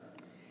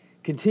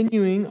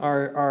Continuing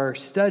our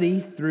study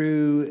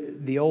through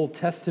the Old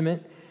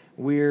Testament,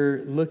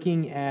 we're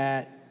looking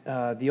at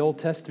the Old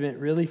Testament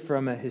really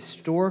from a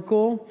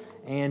historical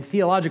and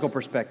theological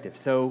perspective.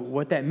 So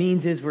what that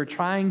means is we're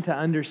trying to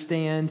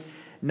understand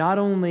not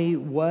only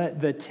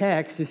what the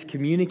text is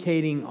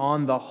communicating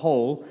on the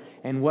whole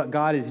and what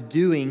God is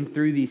doing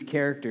through these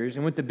characters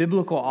and what the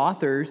biblical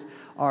authors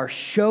are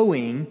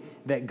showing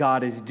that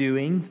God is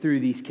doing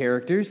through these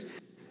characters,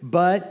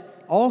 but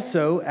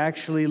also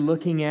actually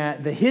looking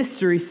at the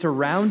history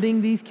surrounding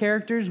these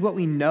characters, what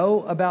we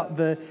know about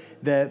the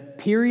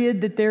period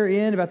that they're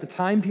in, about the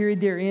time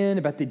period they're in,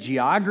 about the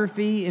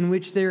geography in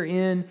which they're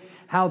in,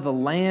 how the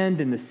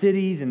land and the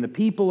cities and the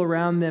people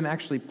around them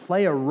actually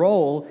play a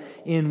role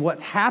in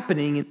what's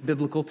happening in the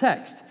biblical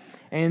text.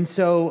 And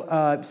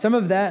so some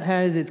of that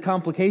has its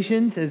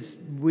complications, as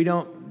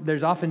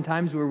there's often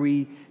times where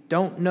we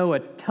don't know a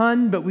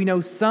ton, but we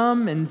know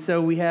some, and so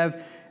we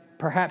have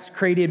perhaps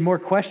created more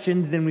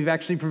questions than we've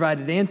actually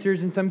provided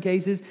answers in some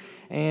cases.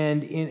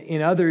 And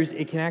in others,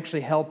 it can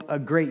actually help a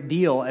great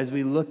deal as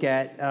we look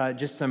at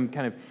just some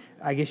kind of,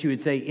 I guess you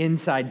would say,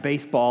 inside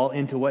baseball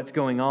into what's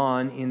going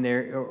on in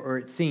their, or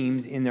it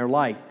seems, in their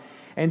life.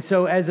 And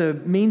so as a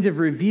means of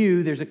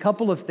review, there's a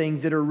couple of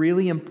things that are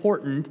really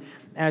important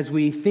as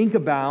we think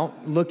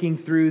about looking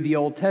through the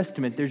Old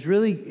Testament.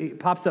 It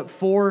pops up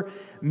 4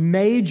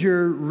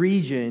 major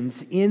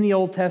regions in the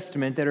Old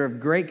Testament that are of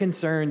great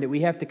concern that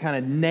we have to kind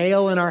of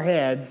nail in our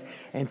heads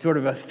and sort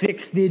of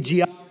affix the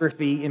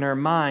geography in our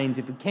minds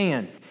if we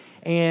can.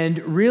 And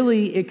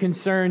really it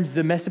concerns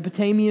the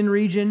Mesopotamian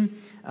region,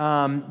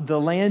 the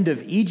land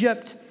of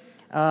Egypt,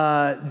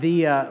 let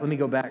me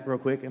go back real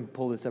quick and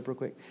pull this up real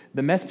quick.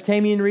 The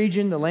Mesopotamian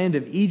region, the land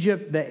of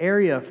Egypt, the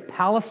area of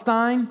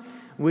Palestine,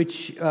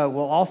 which will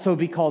also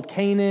be called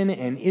Canaan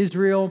and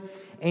Israel,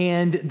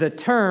 and the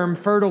term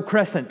Fertile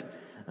Crescent.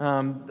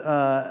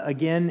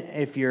 Again,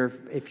 if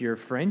you're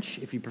French,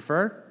 if you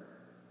prefer,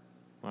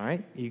 all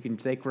right, you can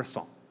say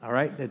croissant. All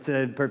right, that's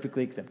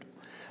perfectly acceptable.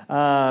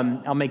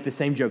 I'll make the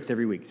same jokes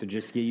every week, so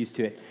just get used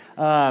to it.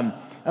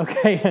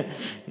 Okay,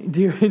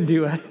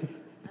 do I?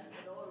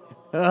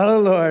 Oh,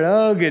 Lord.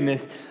 Oh,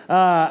 goodness.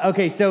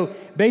 Okay, so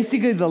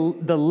basically the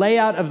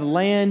layout of the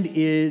land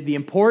is the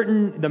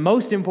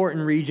most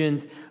important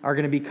regions are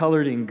going to be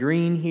colored in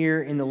green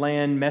here in the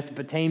land.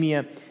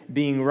 Mesopotamia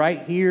being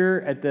right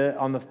here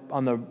on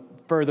the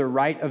further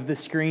right of the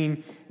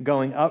screen,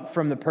 going up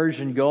from the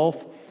Persian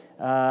Gulf.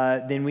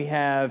 Then we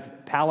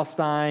have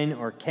Palestine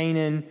or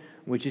Canaan,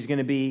 which is going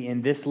to be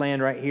in this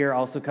land right here,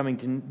 also coming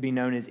to be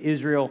known as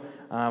Israel.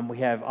 We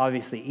have,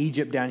 obviously,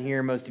 Egypt down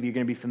here. Most of you are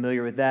going to be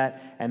familiar with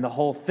that. And the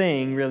whole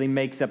thing really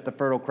makes up the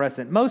Fertile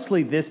Crescent.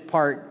 Mostly this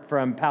part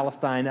from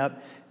Palestine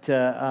up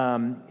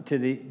to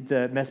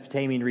the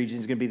Mesopotamian region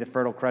is going to be the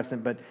Fertile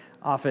Crescent, but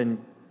often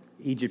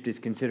Egypt is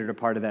considered a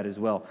part of that as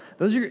well.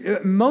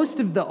 Most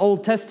of the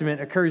Old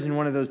Testament occurs in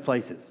one of those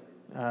places.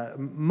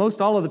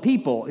 Most all of the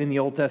people in the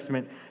Old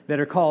Testament that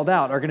are called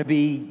out are going to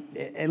be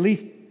at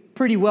least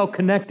pretty well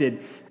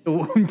connected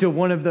to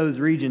one of those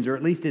regions, or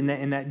at least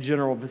in that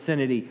general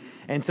vicinity.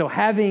 And so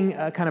having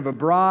a kind of a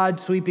broad,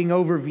 sweeping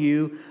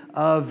overview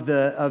of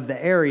the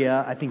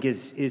area, I think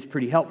is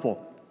pretty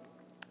helpful.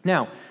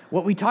 Now,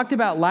 what we talked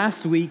about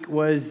last week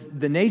was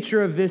the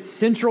nature of this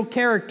central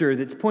character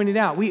that's pointed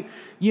out.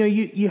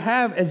 You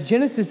have, as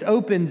Genesis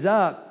opens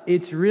up,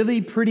 it's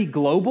really pretty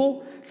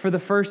global for the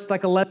first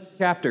 11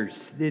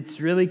 chapters. It's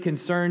really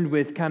concerned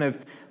with kind of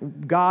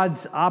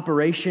God's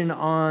operation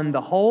on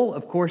the whole.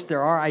 Of course,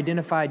 there are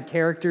identified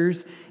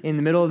characters in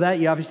the middle of that.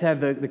 You obviously have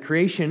the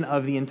creation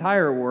of the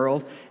entire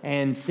world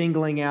and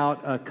singling out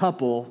a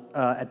couple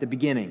at the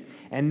beginning.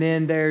 And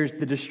then there's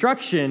the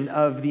destruction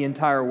of the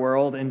entire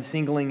world and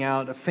singling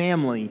out a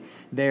family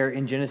there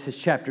in Genesis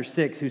chapter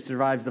 6 who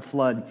survives the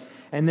flood.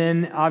 And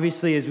then,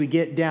 obviously, as we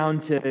get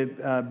down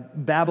to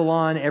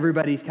Babylon,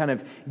 everybody's kind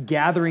of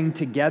gathering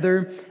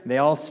together. They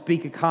all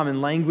speak a common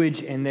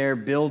language, and they're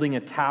building a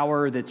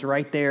tower that's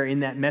right there in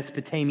that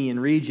Mesopotamian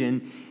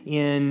region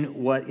in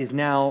what is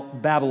now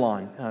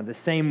Babylon. The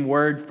same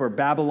word for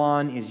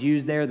Babylon is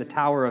used there. The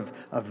Tower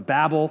of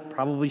Babel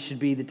probably should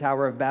be the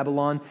Tower of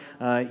Babylon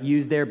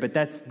used there, but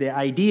that's the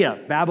idea.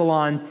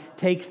 Babylon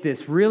takes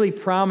this really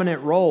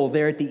prominent role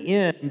there at the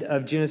end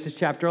of Genesis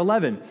chapter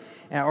 11,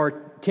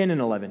 or 10 and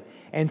 11.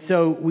 And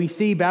so we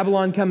see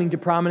Babylon coming to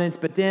prominence,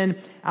 but then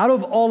out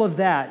of all of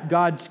that,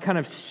 God kind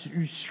of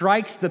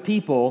strikes the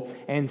people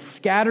and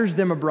scatters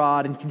them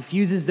abroad and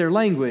confuses their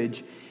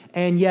language.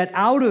 And yet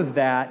out of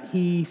that,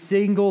 he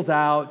singles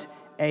out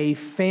a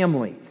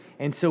family.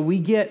 And so we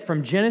get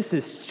from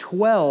Genesis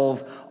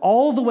 12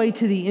 all the way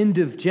to the end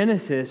of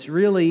Genesis,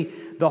 really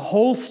the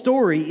whole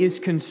story is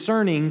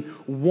concerning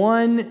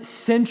one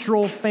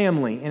central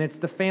family, and it's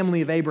the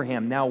family of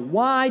Abraham. Now,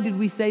 why did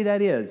we say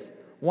that is?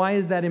 Why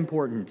is that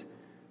important?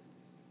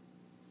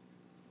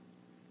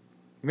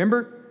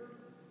 Remember?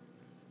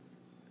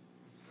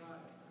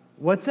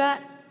 What's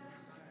that?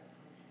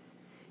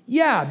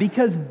 Yeah,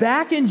 because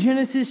back in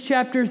Genesis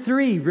chapter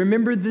 3,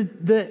 remember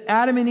the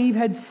Adam and Eve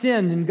had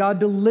sinned, and God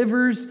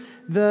delivers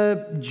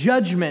the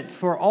judgment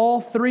for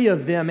all three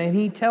of them, and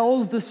he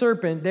tells the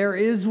serpent, there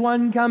is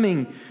one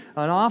coming,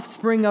 an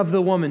offspring of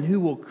the woman who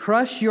will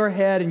crush your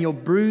head and you'll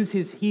bruise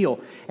his heel.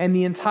 And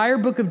the entire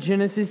book of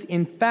Genesis,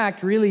 in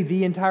fact, really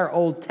the entire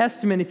Old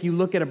Testament, if you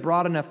look at a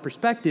broad enough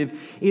perspective,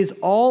 is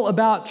all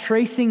about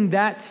tracing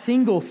that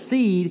single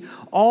seed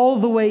all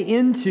the way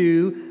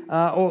into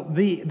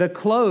the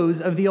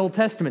close of the Old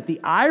Testament. The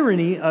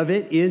irony of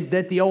it is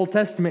that the Old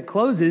Testament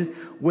closes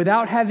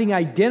without having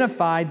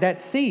identified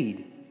that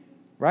seed,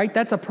 right?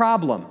 That's a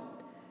problem.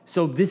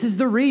 So this is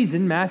the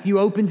reason Matthew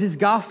opens his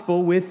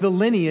gospel with the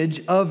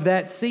lineage of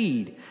that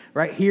seed,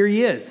 right? Here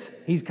he is.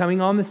 He's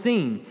coming on the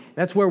scene.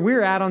 That's where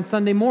we're at on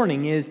Sunday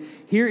morning is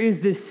here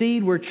is this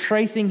seed. We're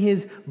tracing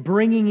his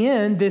bringing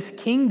in this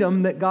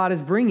kingdom that God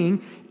is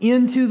bringing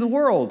into the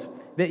world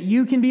that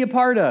you can be a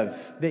part of,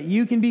 that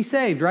you can be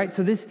saved, right?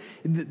 So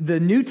the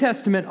New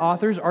Testament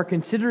authors are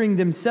considering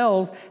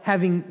themselves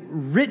having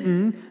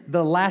written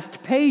the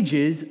last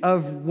pages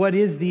of what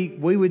is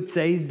we would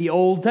say, the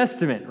Old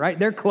Testament, right?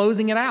 They're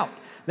closing it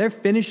out. They're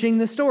finishing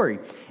the story.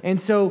 And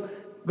so,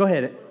 go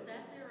ahead. Was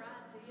that their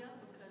idea?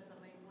 Because, I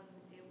mean, when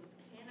it was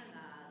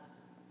canonized,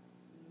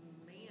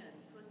 men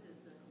put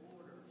this in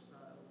order,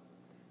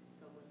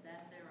 so was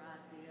that their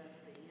idea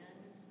then?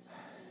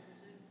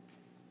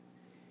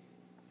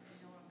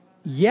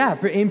 Yeah,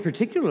 in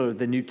particular,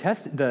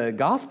 the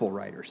gospel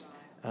writers,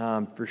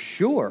 for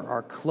sure,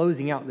 are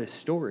closing out this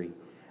story.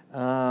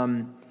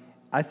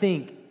 I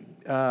think,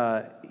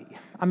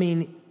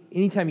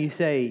 anytime you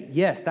say,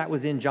 yes, that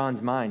was in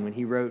John's mind when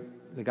he wrote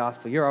the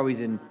gospel, you're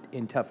always in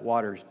tough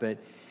waters, but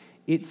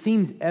it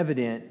seems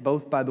evident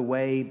both by the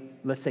way,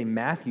 let's say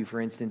Matthew, for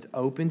instance,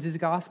 opens his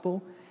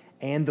gospel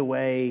and the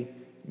way,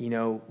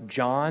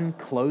 John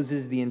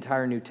closes the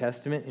entire New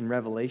Testament in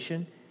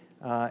Revelation.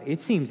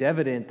 It seems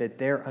evident that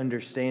their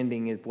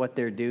understanding of what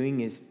they're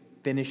doing is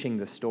finishing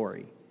the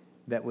story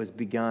that was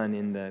begun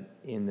in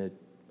the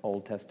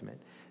Old Testament.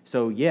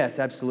 So yes,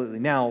 absolutely.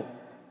 Now,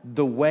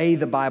 the way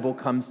the Bible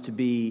comes to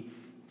be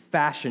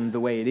fashioned the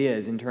way it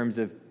is in terms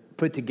of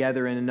put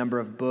together in a number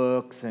of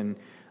books and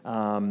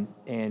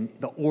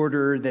the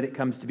order that it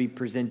comes to be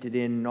presented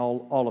in and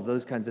all of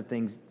those kinds of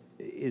things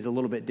is a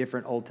little bit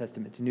different Old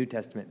Testament to New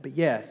Testament. But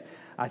yes,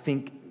 I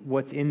think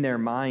what's in their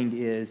mind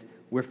is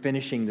we're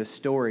finishing the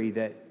story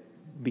that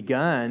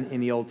begun in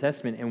the Old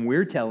Testament, and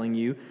we're telling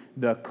you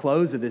the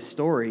close of this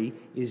story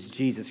is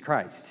Jesus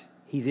Christ.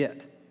 He's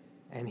it.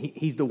 And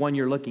he's the one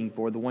you're looking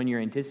for, the one you're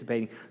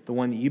anticipating, the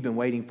one that you've been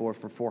waiting for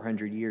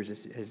 400 years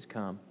has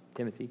come.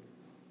 Timothy?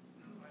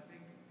 I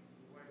think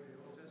the way the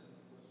Old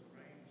Testament was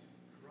arranged,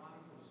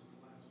 Chronicles is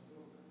the last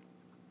book,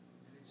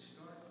 and it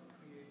starts with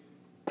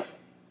creation,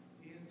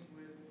 ends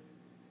with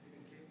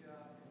getting kicked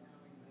out and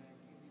coming back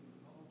into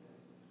the homestead.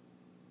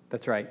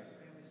 That's right.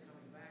 Family's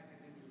coming back,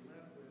 and then you're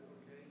left with,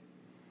 okay,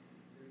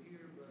 they're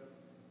here, but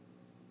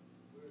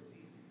where is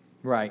he?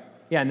 Right.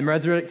 Yeah, and the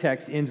Masoretic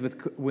text ends with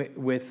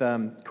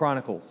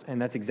Chronicles, and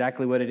that's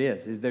exactly what it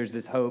is there's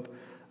this hope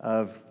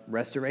of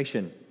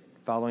restoration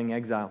following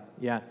exile.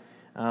 Yeah.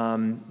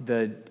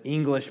 The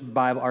English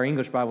Bible, our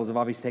English Bibles have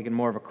obviously taken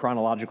more of a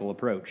chronological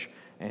approach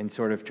and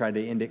sort of tried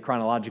to end it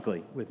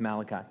chronologically with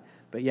Malachi.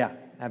 But yeah,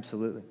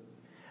 absolutely.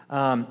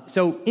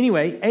 So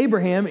anyway,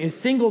 Abraham is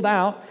singled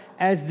out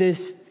as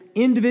this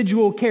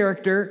individual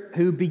character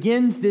who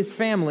begins this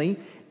family,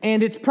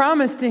 and it's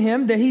promised to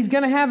him that he's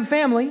going to have a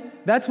family.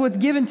 That's what's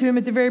given to him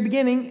at the very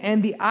beginning.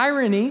 And the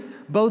irony,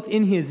 both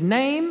in his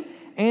name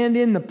and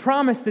in the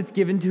promise that's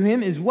given to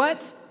him, is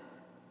what?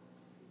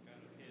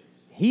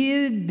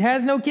 He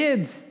has no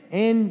kids,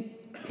 and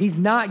he's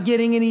not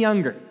getting any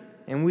younger.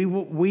 And we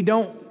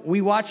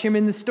watch him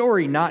in the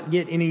story not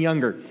get any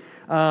younger.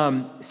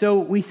 So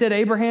we said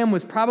Abraham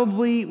was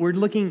probably, we're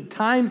looking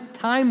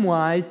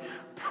time-wise,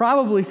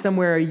 probably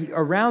somewhere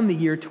around the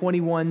year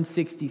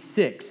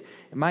 2166.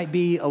 It might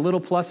be a little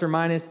plus or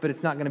minus, but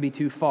it's not going to be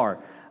too far.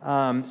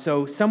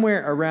 So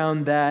somewhere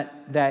around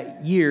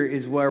that year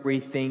is where we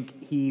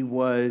think he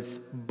was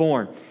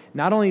born.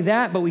 Not only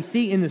that, but we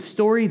see in the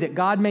story that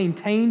God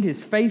maintained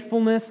his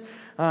faithfulness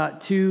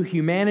to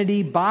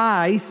humanity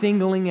by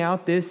singling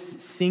out this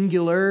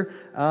singular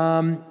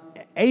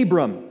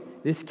Abram,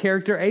 this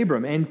character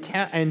Abram,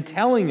 and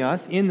telling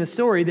us in the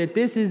story that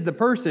this is the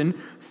person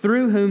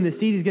through whom the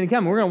seed is going to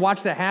come. We're going to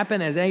watch that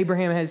happen as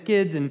Abraham has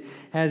kids, and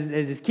as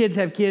his kids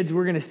have kids.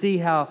 We're going to see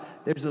how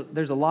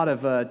there's a lot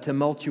of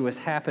tumultuous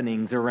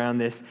happenings around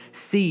this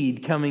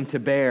seed coming to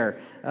bear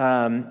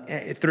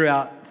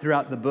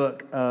throughout the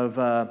book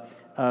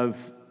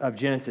of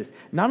Genesis.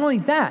 Not only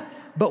that,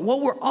 but what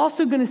we're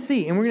also going to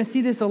see, and we're going to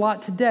see this a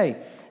lot today,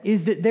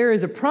 is that there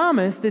is a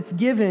promise that's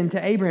given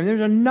to Abraham.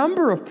 There's a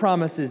number of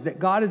promises that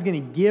God is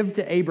going to give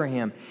to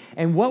Abraham.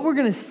 And what we're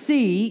going to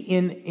see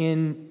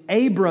in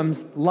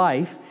Abram's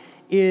life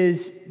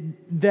is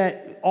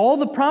that all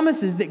the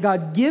promises that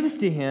God gives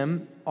to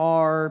him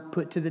are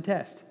put to the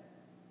test.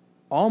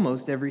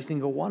 Almost every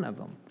single one of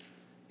them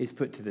is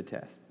put to the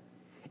test.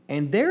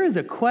 And there is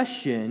a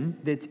question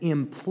that's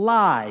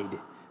implied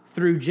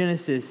through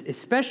Genesis,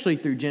 especially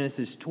through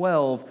Genesis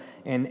 12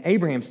 and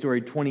Abraham's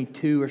story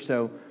 22 or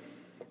so,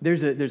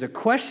 there's a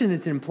question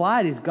that's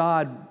implied: is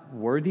God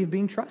worthy of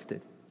being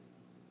trusted?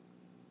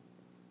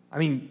 I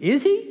mean,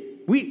 is he?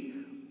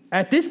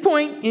 At this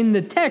point in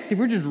the text, if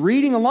we're just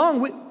reading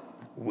along,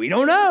 we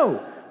don't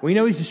know. We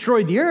know he's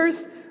destroyed the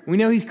earth. We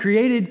know he's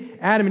created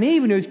Adam and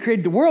Eve. We know he's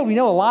created the world. We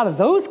know a lot of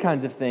those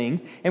kinds of things.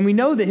 And we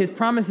know that his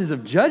promises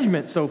of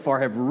judgment so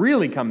far have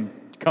really come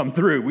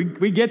through.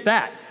 We get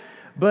that.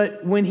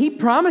 But when he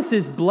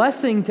promises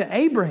blessing to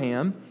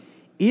Abraham,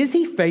 is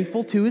he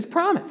faithful to his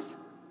promise?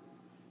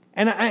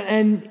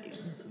 And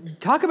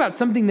talk about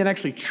something that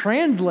actually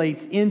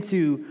translates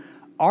into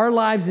our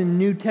lives in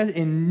New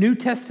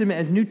Testament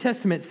as New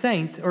Testament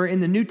saints, or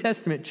in the New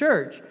Testament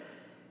church.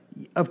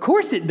 Of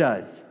course it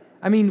does.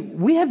 I mean,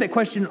 we have that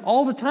question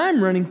all the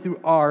time running through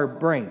our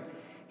brain.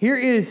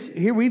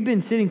 Here we've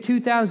been sitting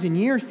 2,000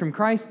 years from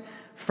Christ's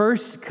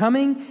first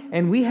coming,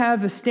 and we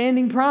have a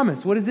standing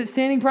promise. What is it,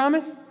 standing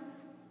promise?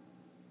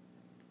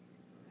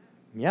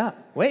 Yeah.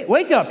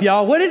 Wake up,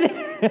 y'all. What is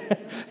it?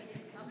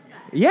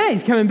 Yeah,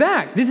 he's coming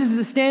back. This is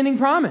the standing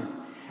promise.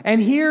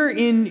 And here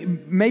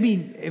in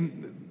maybe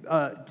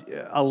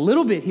a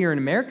little bit here in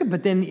America,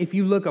 but then if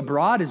you look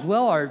abroad as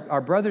well, our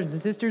brothers and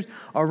sisters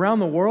around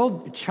the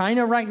world,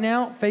 China right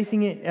now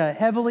facing it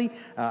heavily,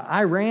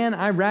 Iran,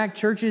 Iraq,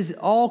 churches,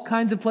 all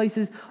kinds of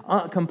places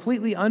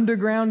completely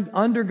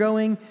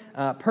undergoing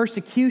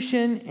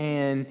persecution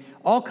and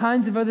all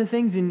kinds of other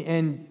things.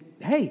 And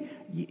hey,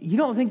 you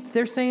don't think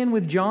they're saying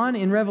with John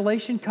in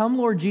Revelation, "Come,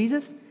 Lord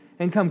Jesus,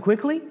 and come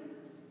quickly"?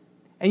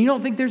 And you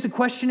don't think there's a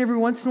question every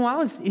once in a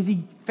while, is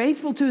he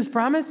faithful to his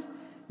promise?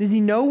 Does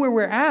he know where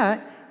we're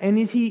at? And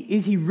is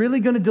he really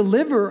going to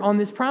deliver on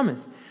this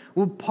promise?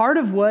 Well, part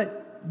of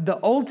what the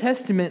Old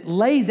Testament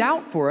lays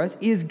out for us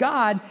is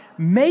God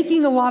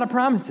making a lot of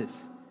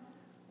promises.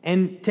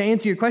 And to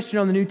answer your question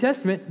on the New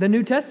Testament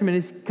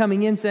is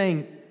coming in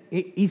saying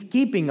he's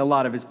keeping a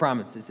lot of his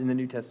promises in the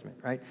New Testament,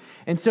 right?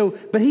 And so,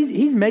 but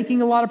he's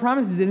making a lot of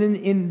promises. And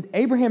in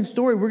Abraham's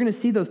story, we're going to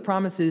see those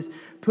promises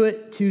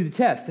put to the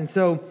test. And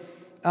so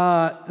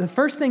the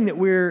first thing that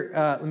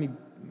let me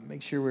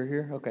make sure we're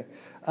here. Okay.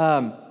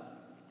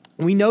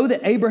 We know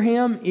that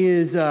Abraham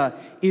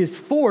is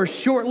forced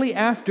shortly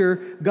after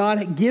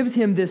God gives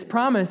him this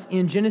promise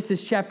in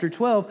Genesis chapter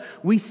 12.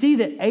 We see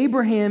that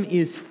Abraham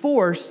is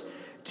forced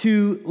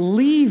to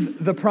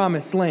leave the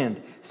promised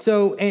land.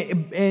 So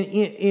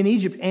in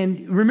Egypt,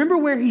 and remember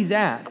where he's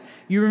at.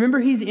 You remember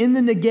he's in the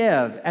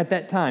Negev at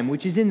that time,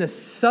 which is in the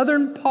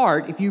southern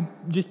part. If you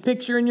just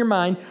picture in your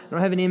mind, I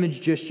don't have an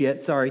image just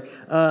yet, sorry,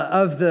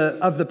 of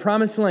the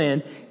promised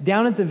land,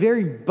 down at the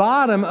very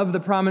bottom of the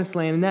promised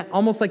land, and that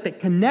almost like that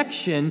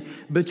connection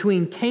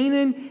between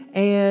Canaan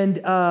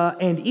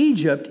and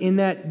Egypt, in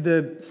that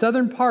the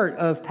southern part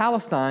of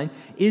Palestine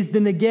is the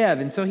Negev.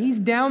 And so he's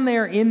down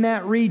there in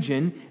that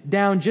region,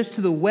 down just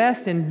to the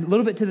west and a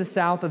little bit to the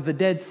south of the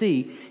Dead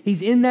Sea.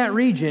 He's in that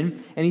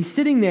region, and he's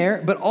sitting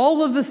there, but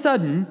all of a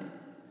sudden,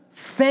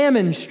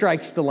 famine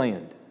strikes the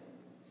land.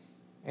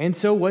 And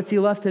so what's he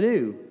left to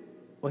do?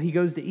 Well, he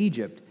goes to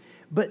Egypt.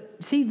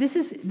 But see, this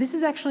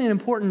is actually an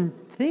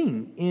important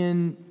thing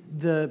in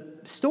the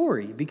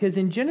story, because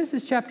in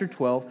Genesis chapter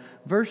 12,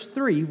 verse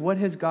 3, what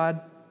has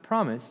God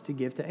promised to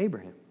give to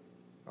Abraham,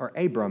 or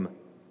Abram?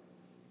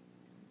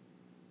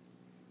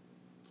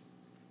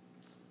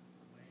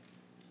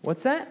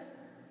 What's that?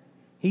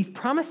 He's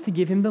promised to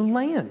give him the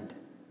land.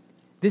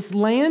 This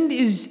land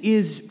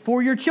is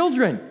for your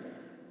children.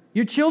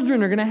 Your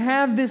children are going to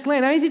have this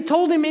land. Now, he hasn't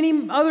told him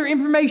any other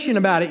information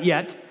about it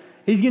yet.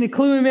 He's going to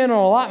clue him in on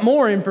a lot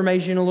more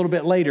information a little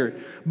bit later.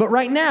 But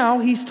right now,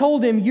 he's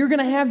told him, you're going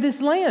to have this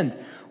land.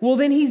 Well,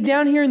 then he's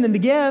down here in the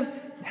Negev,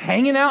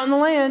 hanging out in the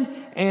land,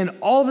 and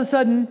all of a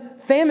sudden,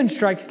 famine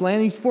strikes the land,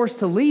 and he's forced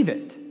to leave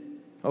it.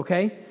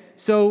 Okay?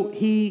 So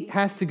he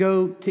has to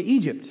go to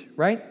Egypt,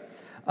 right?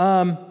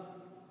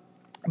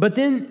 But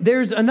then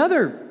there's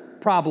another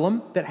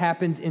problem that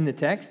happens in the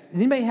text.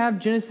 Does anybody have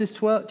Genesis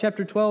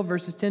chapter 12,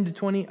 verses 10 to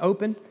 20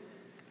 open?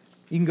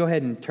 You can go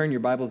ahead and turn your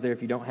Bibles there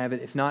if you don't have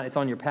it. If not, it's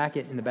on your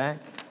packet in the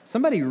back.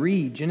 Somebody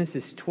read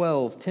Genesis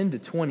 12, 10 to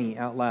 20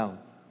 out loud.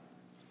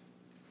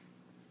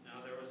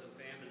 Now there was a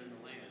famine in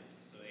the land,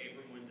 so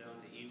Abram went down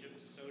to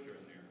Egypt to sojourn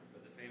there,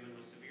 but the famine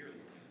was severe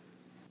in the land.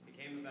 It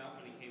came about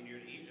when he came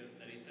near to Egypt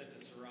that he said to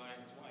Sarai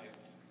his wife,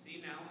 "See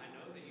now, I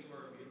know that you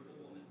are a beautiful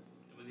woman,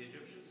 and when the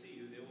Egyptians see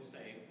you, they will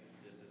say,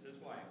 'This is his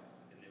wife,'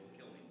 and they will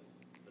kill me,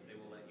 but they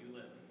will let you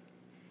live.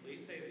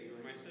 Please say that you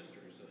are my sister,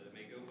 so that it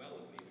may go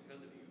well with me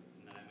because of you,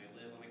 and that I may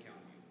live on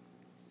account of you."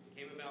 It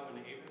came about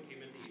when Abram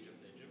came into Egypt,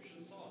 the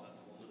Egyptians saw that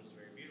the woman was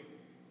very beautiful.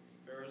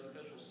 Pharaoh's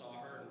officials saw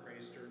her and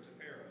praised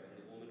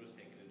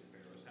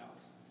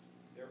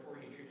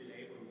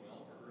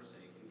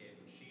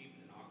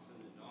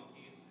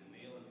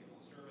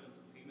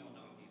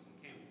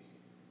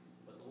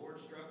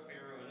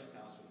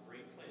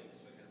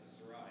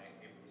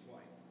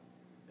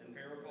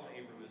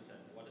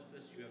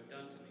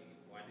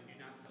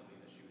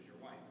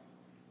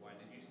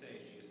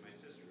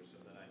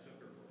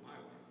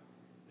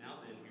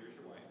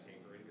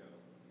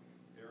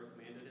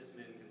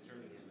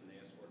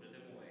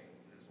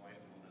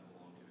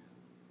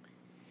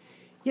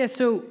Yeah,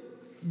 so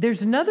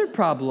there's another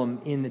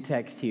problem in the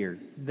text here,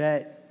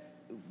 that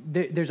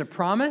there's a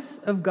promise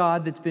of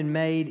God that's been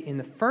made in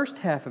the first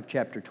half of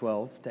chapter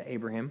 12 to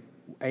Abram.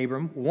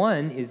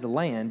 One is the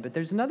land, but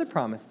there's another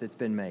promise that's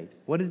been made.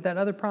 What is that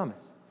other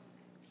promise?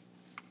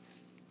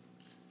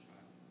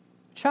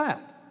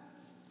 Child.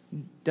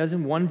 Does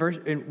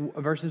in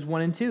verses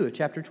 1 and 2 of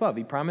chapter 12.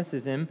 He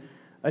promises him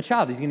a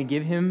child. He's going to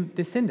give him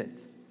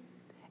descendants.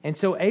 And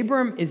so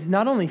Abram is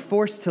not only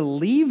forced to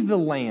leave the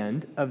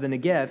land of the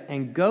Negev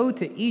and go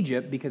to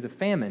Egypt because of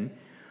famine,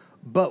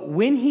 but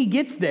when he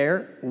gets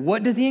there,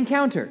 what does he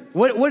encounter?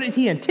 What does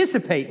he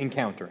anticipate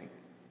encountering?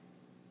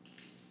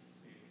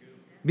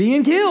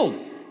 Being killed.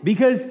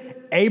 Because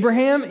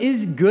Abraham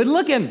is good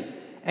looking.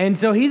 And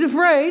so he's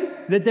afraid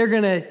that they're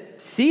going to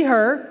see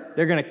her,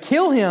 they're going to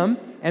kill him,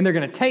 and they're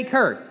going to take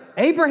her.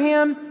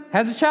 Abraham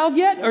has a child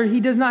yet, or he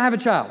does not have a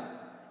child?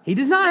 He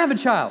does not have a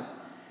child.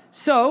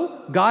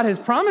 So God has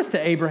promised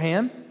to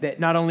Abraham that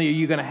not only are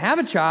you going to have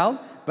a child,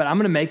 but I'm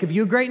going to make of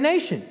you a great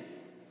nation.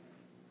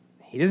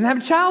 He doesn't have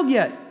a child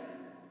yet.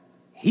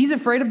 He's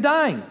afraid of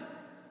dying.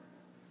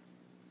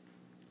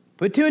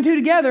 Put two and two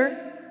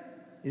together.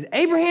 Is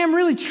Abraham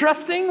really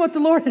trusting what the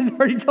Lord has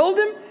already told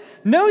him?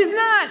 No, he's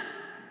not.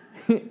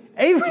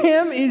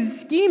 Abraham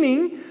is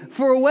scheming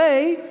for a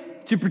way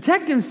to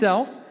protect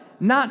himself,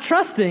 not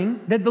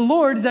trusting that the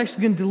Lord is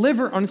actually going to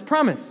deliver on his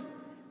promise.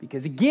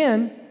 Because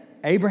again,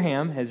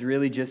 Abraham has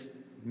really just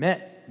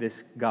met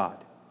this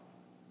God.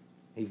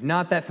 He's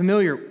not that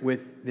familiar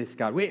with this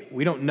God.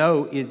 We don't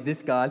know, is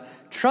this God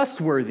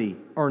trustworthy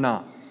or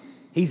not?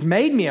 He's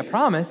made me a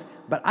promise,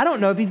 but I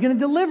don't know if he's going to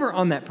deliver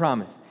on that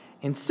promise.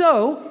 And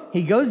so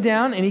he goes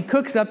down and he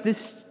cooks up this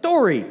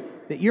story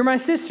that you're my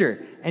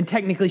sister. And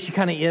technically she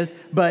kind of is,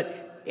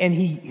 and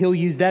he'll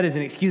use that as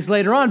an excuse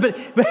later on. But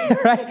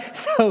right.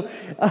 So,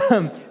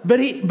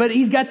 but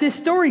he's got this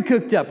story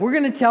cooked up. We're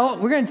going to tell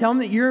him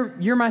that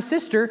you're my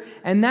sister,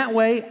 and that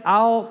way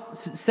I'll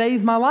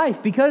save my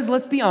life. Because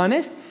let's be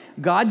honest,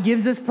 God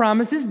gives us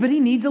promises, but he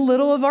needs a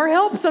little of our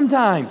help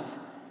sometimes,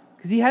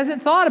 because he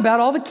hasn't thought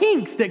about all the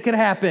kinks that could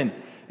happen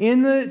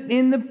in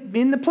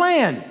the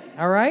plan.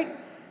 All right.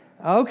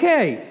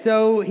 Okay,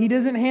 so he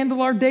doesn't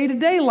handle our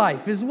day-to-day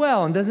life as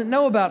well and doesn't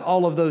know about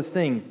all of those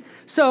things.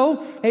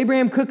 So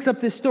Abraham cooks up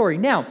this story.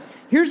 Now,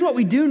 here's what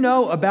we do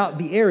know about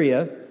the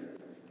area,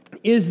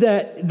 is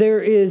that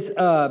there is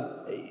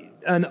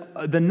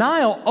the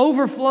Nile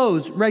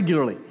overflows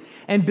regularly.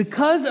 And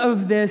because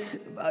of this,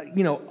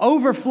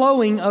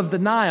 overflowing of the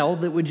Nile,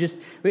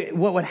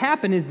 what would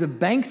happen is the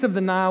banks of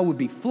the Nile would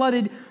be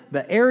flooded,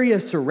 the area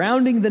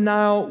surrounding the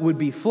Nile would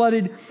be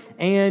flooded,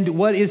 and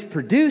what is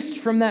produced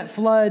from that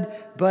flood,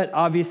 but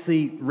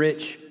obviously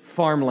rich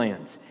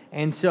farmlands.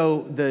 And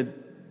so the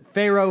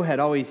Pharaoh has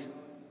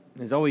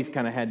always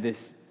kind of had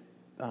this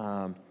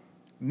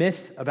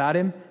myth about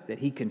him that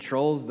he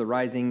controls the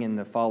rising and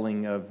the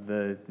falling of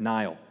the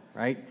Nile,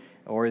 right?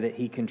 Or that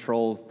he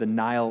controls the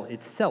Nile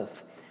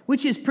itself,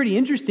 which is pretty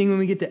interesting when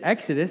we get to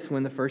Exodus,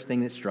 when the first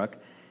thing that's struck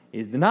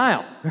is the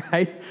Nile,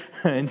 right?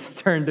 And it's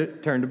turned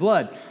to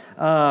blood.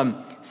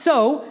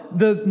 So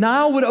the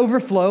Nile would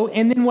overflow,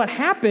 and then what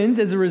happens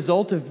as a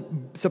result of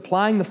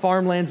supplying the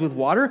farmlands with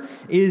water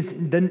is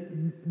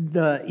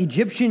the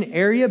Egyptian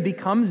area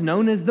becomes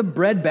known as the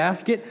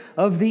breadbasket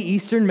of the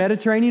Eastern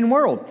Mediterranean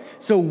world.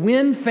 So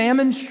when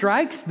famine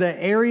strikes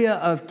the area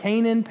of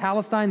Canaan,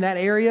 Palestine, that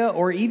area,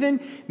 or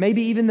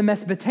maybe even the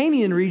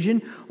Mesopotamian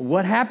region,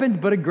 what happens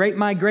but a great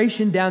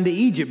migration down to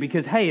Egypt?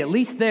 Because, hey, at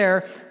least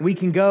there we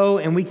can go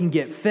and we can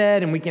get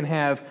fed and we can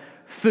have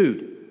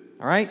food.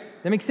 All right?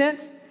 That makes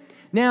sense?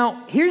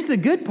 Now, here's the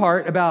good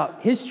part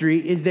about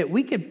history is that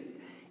we could,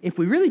 if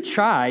we really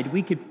tried,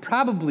 we could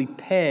probably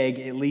peg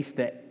at least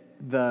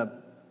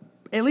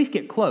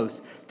get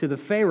close to the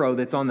Pharaoh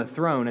that's on the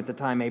throne at the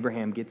time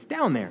Abraham gets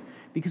down there.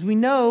 Because we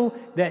know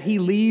that he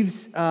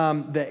leaves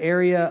the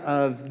area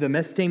of the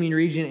Mesopotamian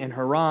region and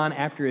Haran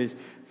after his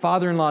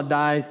father-in-law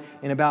dies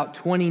in about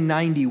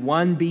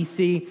 2091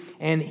 BC,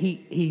 and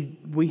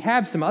we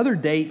have some other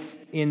dates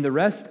in the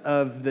rest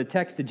of the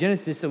text of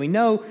Genesis, so we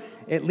know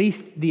at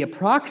least the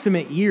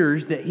approximate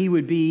years that he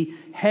would be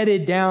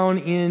headed down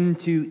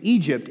into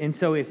Egypt. And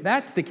so if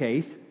that's the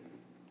case,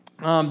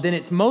 then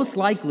it's most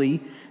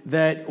likely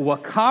that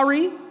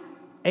Wakari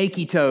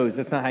Akitos,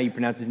 that's not how you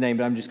pronounce his name,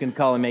 but I'm just going to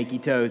call him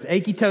Akitos.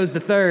 Akitos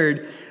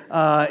III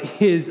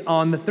is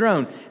on the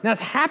throne. Now, this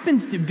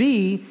happens to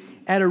be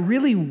at a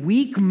really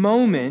weak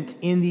moment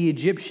in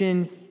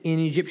Egyptian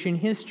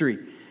history.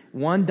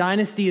 One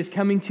dynasty is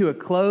coming to a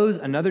close,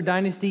 another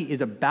dynasty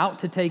is about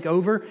to take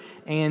over,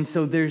 and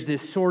so there's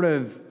this sort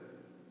of,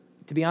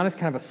 to be honest,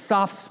 kind of a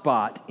soft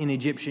spot in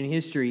Egyptian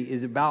history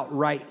is about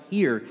right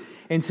here.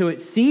 And so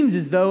it seems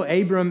as though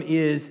Abram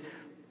is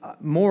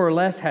more or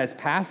less has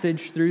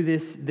passage through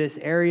this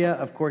area.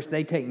 Of course,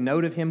 they take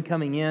note of him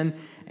coming in,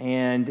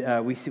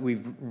 and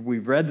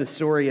we've read the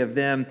story of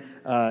them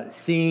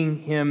seeing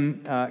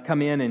him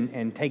come in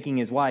and taking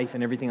his wife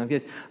and everything like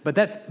this. But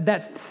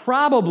that's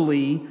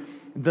probably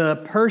the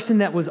person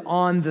that was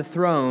on the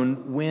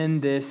throne when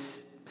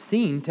this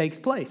scene takes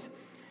place.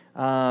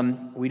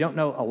 We don't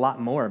know a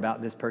lot more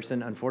about this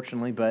person,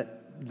 unfortunately,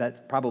 but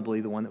that's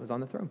probably the one that was on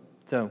the throne.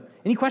 So,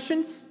 any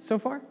questions so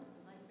far? They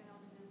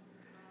found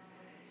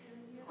his tomb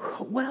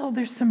yet? Well,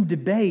 there's some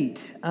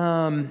debate.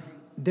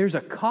 There's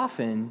a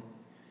coffin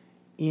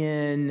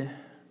in,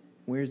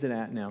 where's it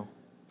at now?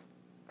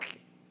 I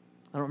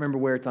don't remember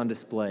where it's on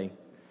display.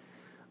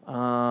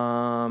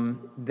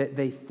 That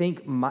they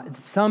think,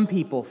 some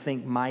people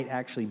think might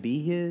actually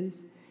be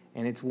his,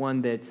 and it's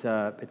one that's,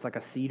 it's like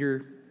a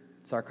cedar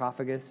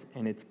sarcophagus,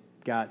 and it's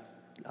got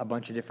a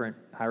bunch of different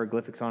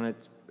hieroglyphics on it.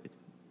 It's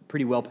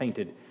pretty well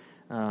painted,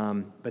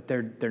 but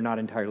they're not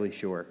entirely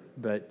sure.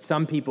 But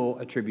some people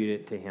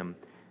attribute it to him,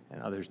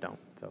 and others don't.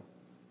 So,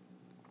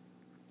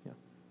 yeah.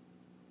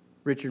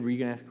 Richard, were you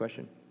going to ask a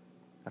question?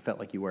 I felt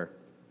like you were.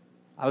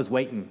 I was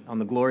waiting on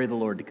the glory of the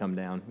Lord to come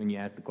down when you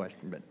asked the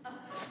question, but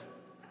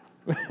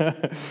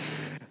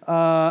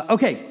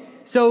okay.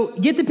 So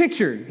get the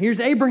picture. Here's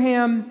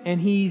Abraham, and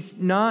he's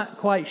not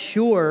quite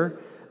sure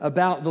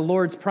about the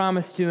Lord's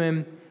promise to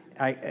him,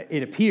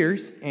 it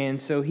appears,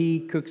 and so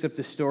he cooks up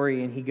the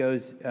story, and he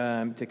goes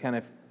to kind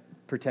of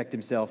protect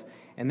himself.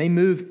 And they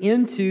move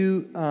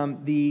into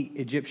the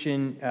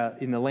Egyptian,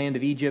 in the land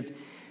of Egypt,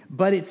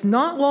 but it's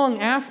not long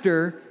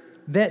after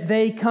that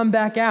they come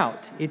back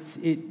out.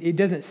 It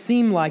doesn't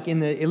seem like,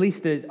 at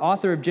least the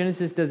author of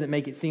Genesis doesn't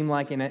make it seem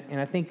like, and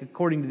I think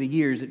according to the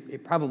years,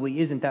 it probably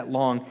isn't that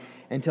long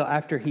until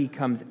after he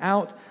comes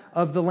out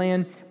of the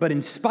land. But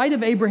in spite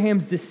of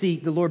Abraham's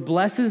deceit, the Lord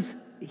blesses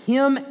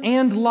him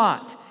and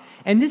Lot.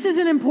 And this is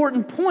an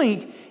important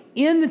point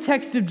in the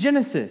text of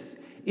Genesis,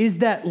 is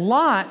that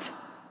Lot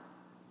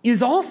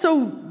is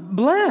also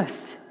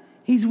blessed.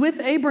 He's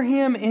with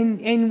Abraham,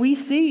 and we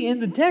see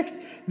in the text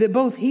that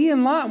both he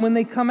and Lot, when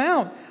they come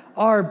out,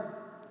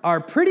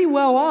 are pretty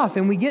well off.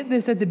 And we get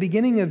this at the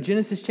beginning of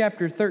Genesis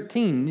chapter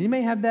 13. You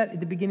may have that at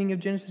the beginning of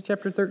Genesis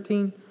chapter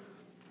 13.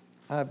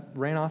 I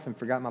ran off and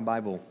forgot my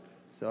Bible,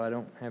 so I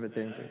don't have it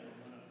there.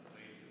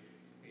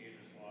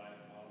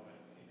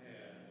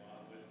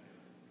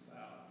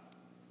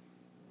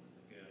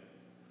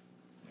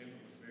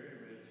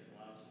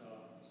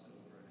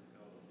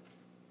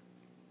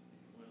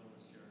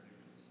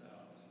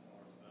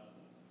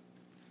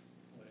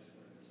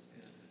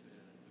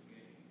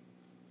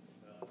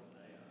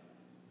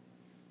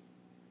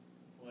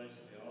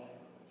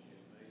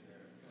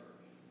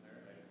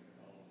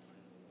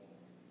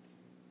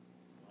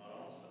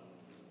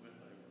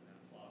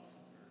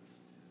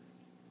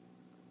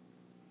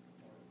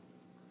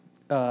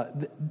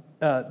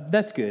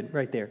 That's good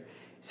right there.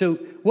 So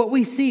what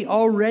we see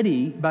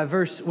already by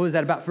verse, what was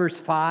that, about verse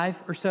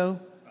 5 or so?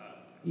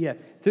 Yeah,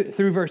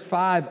 through verse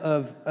 5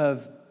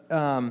 of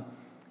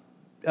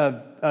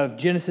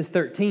Genesis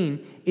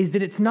 13 is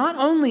that it's not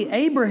only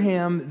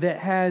Abraham that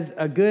has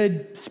a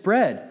good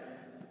spread.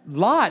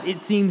 Lot,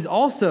 it seems,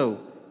 also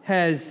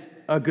has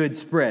a good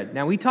spread.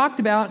 Now, we talked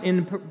about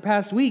in the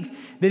past weeks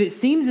that it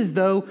seems as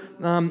though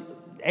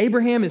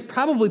Abraham is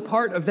probably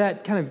part of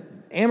that kind of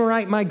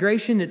Amorite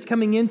migration that's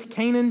coming into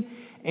Canaan,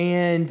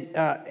 and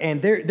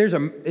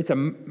it's a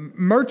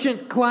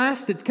merchant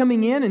class that's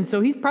coming in, and so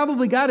he's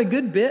probably got a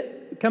good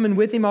bit coming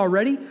with him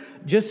already,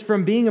 just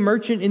from being a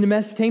merchant in the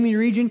Mesopotamian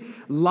region.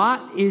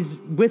 Lot is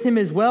with him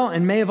as well,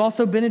 and may have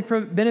also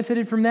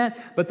benefited from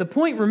that. But the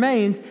point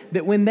remains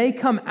that when they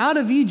come out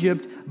of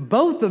Egypt,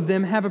 both of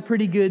them have a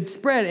pretty good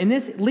spread, and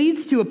this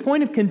leads to a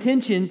point of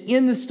contention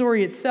in the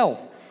story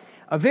itself.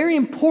 A very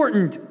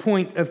important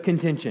point of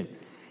contention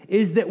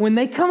is that when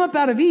they come up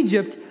out of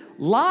Egypt,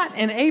 Lot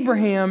and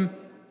Abraham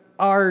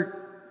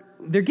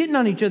they're getting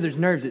on each other's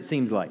nerves, it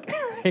seems like.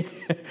 Right?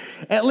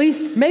 At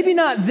least, maybe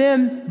not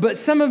them, but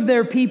some of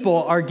their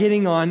people are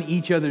getting on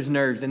each other's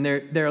nerves, and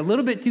they're a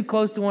little bit too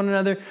close to one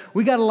another.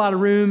 We got a lot of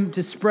room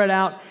to spread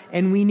out,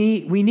 and we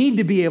need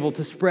to be able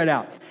to spread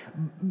out.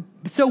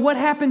 So what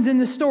happens in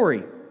the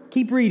story?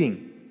 Keep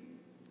reading.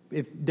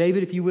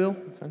 David, if you will,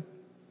 that's fine.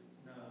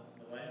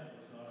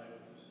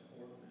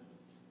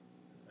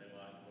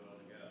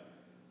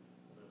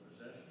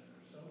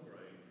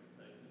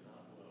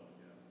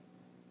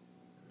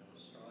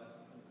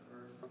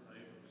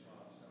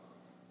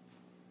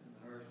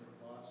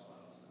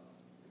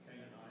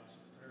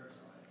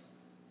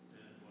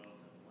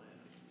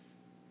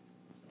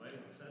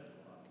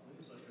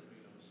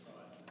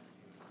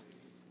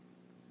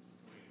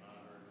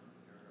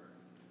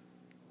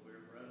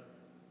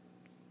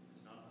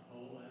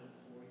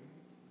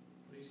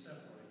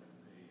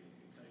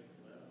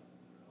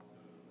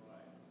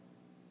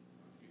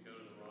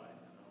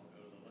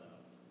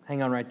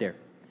 Hang on right there.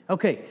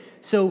 Okay,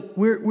 so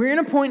we're in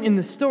a point in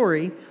the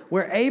story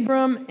where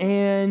Abram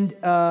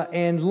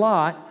and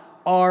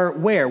Lot are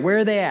where? Where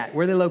are they at?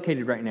 Where are they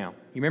located right now?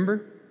 You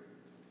remember?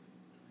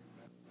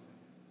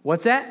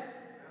 What's that?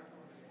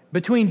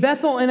 Between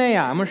Bethel and Ai,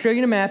 I'm going to show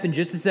you the map in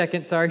just a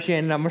second. Sorry,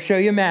 Shannon, I'm going to show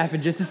you a map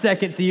in just a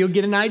second so you'll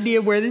get an idea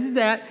of where this is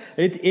at.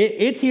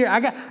 It's here.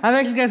 I've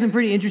actually got some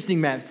pretty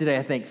interesting maps today,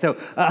 I think.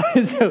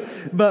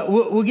 But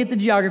we'll get the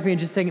geography in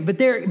just a second. But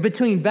there,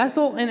 between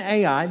Bethel and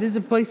Ai, this is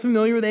a place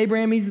familiar with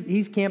Abraham.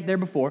 He's camped there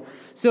before.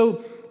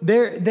 So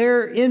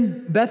they're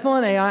in Bethel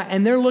and Ai,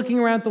 and they're looking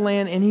around the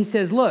land, and he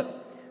says, look,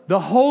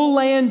 the whole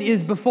land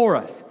is before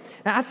us.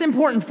 Now, that's an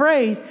important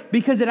phrase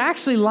because it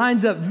actually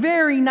lines up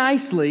very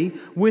nicely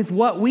with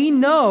what we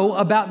know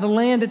about the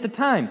land at the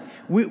time.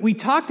 We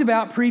talked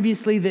about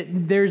previously that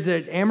there's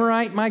an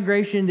Amorite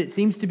migration that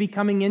seems to be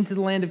coming into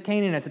the land of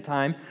Canaan at the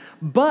time,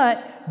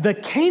 but the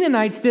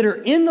Canaanites that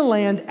are in the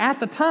land at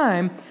the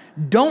time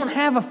don't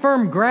have a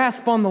firm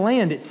grasp on the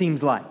land, it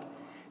seems like.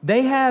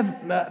 They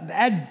have,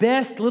 at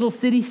best, little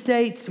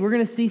city-states. We're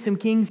going to see some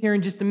kings here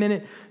in just a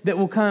minute that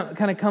will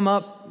kind of come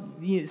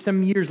up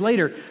some years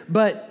later,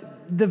 but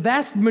the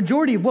vast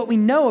majority of what we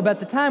know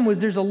about the time was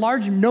there's a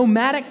large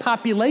nomadic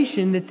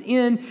population that's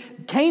in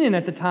Canaan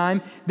at the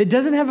time that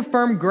doesn't have a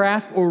firm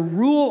grasp or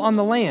rule on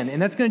the land. And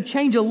that's going to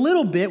change a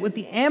little bit with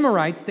the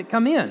Amorites that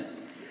come in.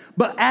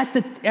 But at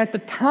the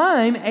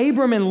time,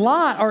 Abram and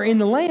Lot are in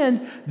the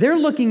land, they're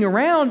looking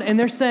around and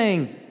they're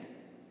saying,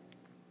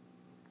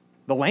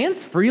 the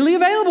land's freely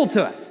available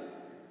to us.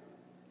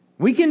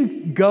 We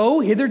can go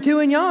hitherto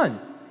and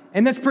yon.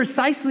 And that's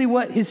precisely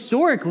what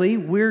historically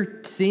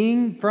we're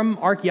seeing from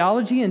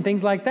archaeology and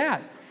things like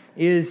that,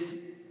 is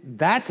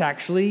that's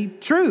actually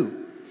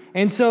true.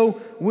 And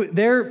so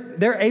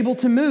they're able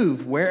to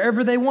move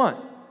wherever they want.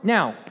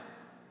 Now,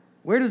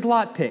 where does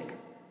Lot pick?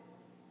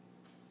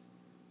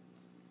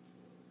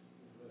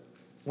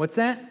 What's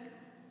that?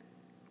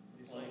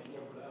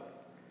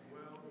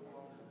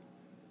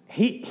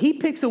 He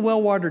picks a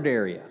well-watered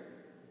area.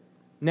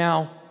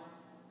 Now,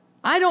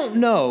 I don't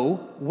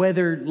know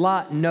whether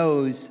Lot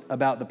knows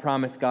about the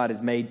promise God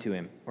has made to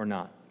him or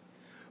not.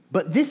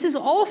 But this is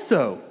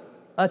also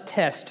a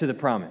test to the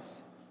promise.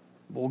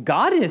 Well,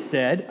 God has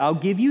said, I'll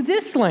give you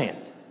this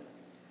land.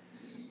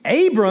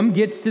 Abram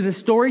gets to the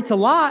story to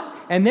Lot,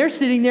 and they're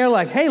sitting there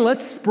like, hey,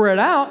 let's spread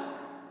out.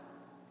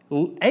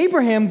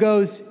 Abraham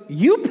goes,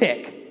 you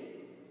pick.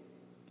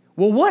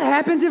 Well, what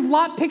happens if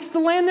Lot picks the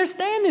land they're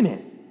standing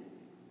in?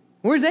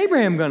 Where's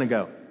Abraham going to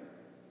go?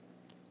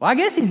 Well, I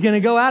guess he's going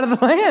to go out of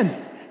the land,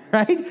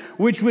 right?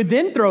 Which would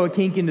then throw a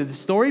kink into the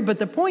story. But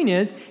the point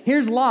is,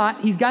 here's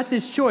Lot. He's got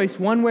this choice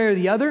one way or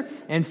the other.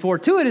 And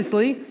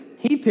fortuitously,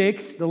 he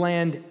picks the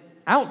land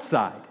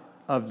outside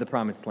of the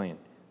promised land,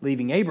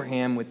 leaving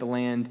Abraham with the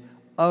land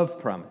of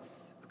promise,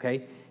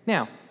 okay?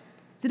 Now,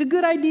 is it a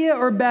good idea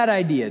or a bad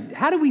idea?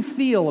 How do we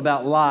feel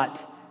about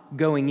Lot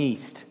going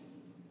east?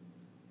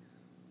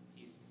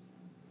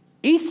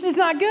 East is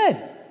not good.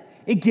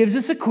 It gives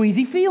us a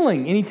queasy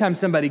feeling anytime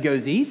somebody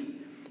goes east.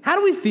 How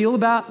do we feel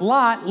about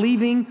Lot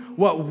leaving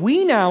what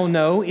we now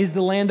know is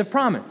the land of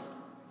promise?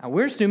 Now,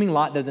 we're assuming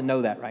Lot doesn't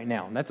know that right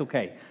now, and that's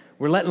okay.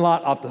 We're letting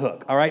Lot off the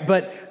hook, all right?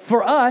 But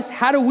for us,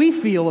 how do we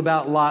feel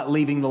about Lot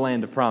leaving the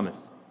land of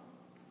promise?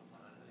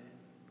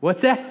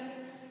 What's that?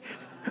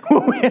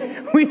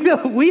 we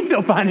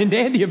feel fine and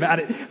dandy about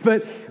it.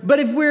 But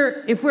if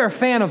we're a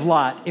fan of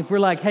Lot, if we're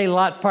like, hey,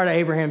 Lot's part of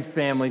Abraham's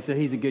family, so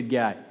he's a good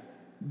guy,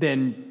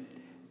 then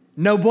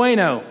no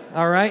bueno,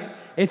 all right?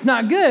 It's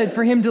not good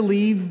for him to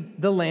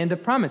leave the land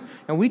of promise.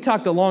 And we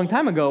talked a long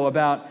time ago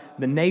about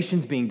the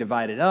nations being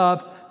divided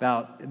up,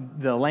 about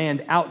the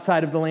land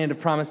outside of the land of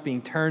promise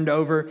being turned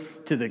over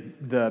to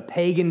the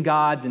pagan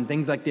gods and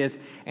things like this.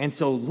 And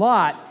so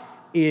Lot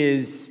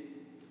is,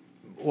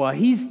 well,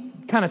 he's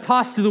kind of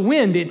tossed to the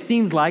wind, it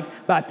seems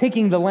like, by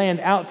picking the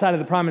land outside of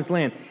the promised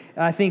land.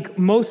 I think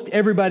most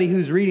everybody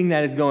who's reading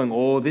that is going,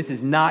 oh, this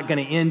is not going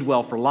to end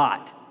well for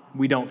Lot.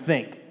 We don't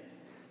think.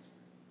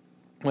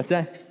 What's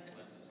that?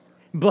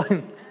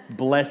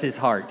 Bless his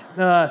heart.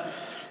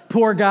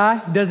 Poor guy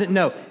doesn't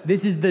know.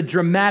 This is the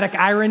dramatic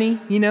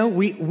irony, you know.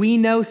 We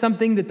know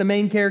something that the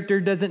main character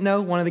doesn't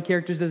know. One of the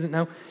characters doesn't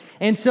know.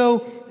 And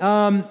so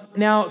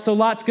so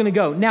Lot's going to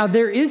go. Now,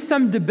 there is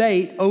some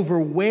debate over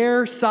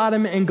where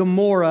Sodom and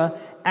Gomorrah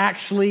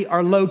actually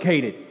are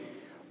located.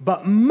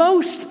 But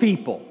most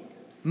people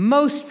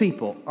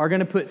are going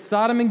to put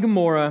Sodom and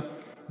Gomorrah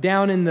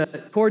down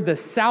toward the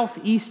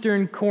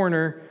southeastern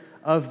corner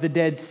of the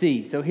Dead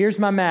Sea. So here's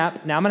my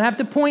map. Now I'm going to have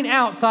to point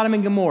out Sodom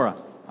and Gomorrah,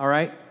 all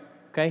right?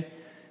 Okay?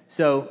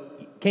 So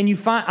can you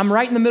find, I'm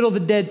right in the middle of the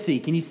Dead Sea.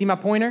 Can you see my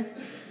pointer?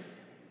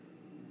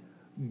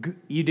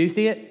 You do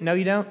see it? No,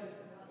 you don't?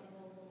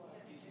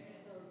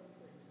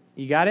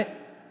 You got it?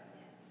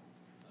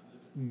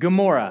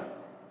 Gomorrah.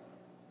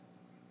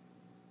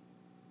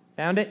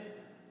 Found it?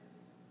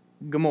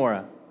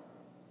 Gomorrah.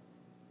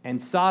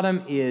 And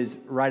Sodom is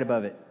right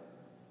above it.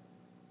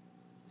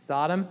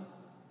 Sodom,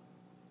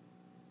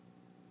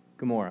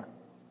 Gomorrah.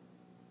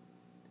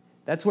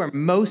 That's where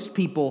most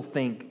people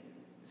think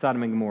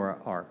Sodom and Gomorrah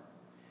are.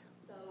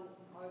 So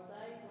are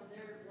they, when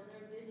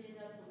they're digging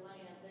up the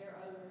land, they're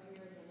over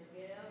here in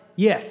the Negev?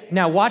 Yes.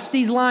 Now watch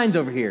these lines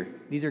over here.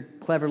 These are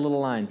clever little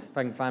lines. If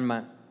I can find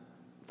my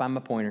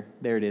pointer.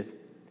 There it is.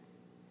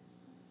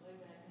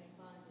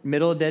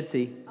 Middle of Dead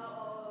Sea.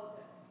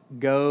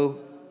 Go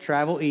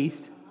travel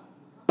east.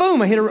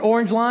 Boom, I hit an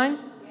orange line.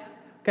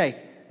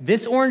 Okay,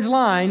 this orange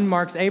line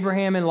marks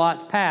Abraham and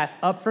Lot's path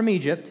up from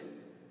Egypt,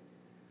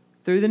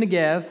 through the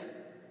Negev,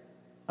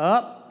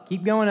 up,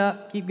 keep going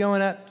up, keep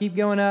going up, keep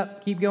going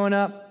up, keep going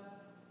up.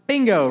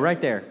 Bingo, right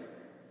there.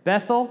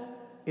 Bethel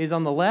is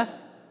on the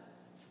left.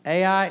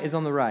 Ai is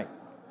on the right.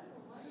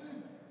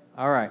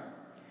 All right.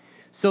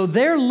 So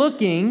they're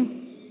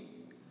looking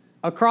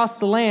across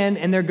the land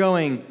and they're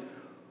going,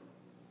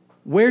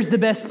 where's the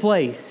best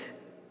place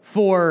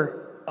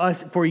for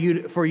us, for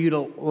you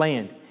to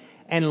land?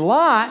 And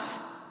Lot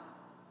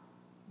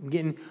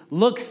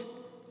looks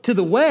to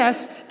the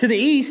west, to the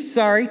east,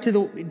 to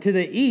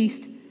the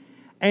east,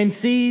 and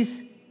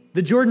sees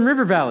the Jordan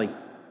River Valley.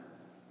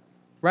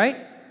 Right?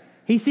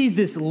 He sees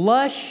this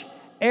lush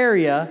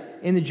area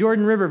in the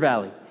Jordan River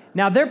Valley.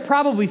 Now, they're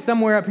probably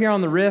somewhere up here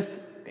on the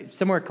rift,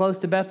 somewhere close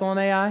to Bethel and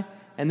Ai,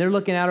 and they're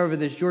looking out over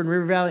this Jordan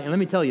River Valley. And let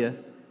me tell you,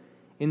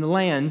 in the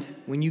land,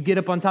 when you get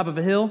up on top of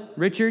a hill,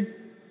 Richard,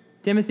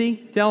 Timothy,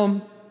 tell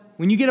them,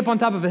 when you get up on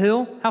top of a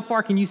hill, how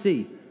far can you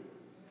see?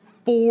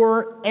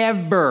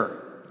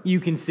 Forever you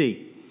can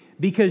see.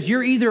 Because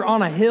you're either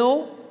on a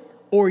hill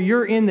or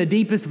you're in the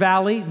deepest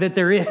valley that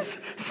there is.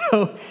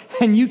 So,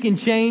 and you can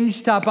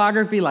change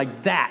topography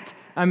like that.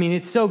 I mean,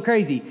 it's so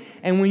crazy.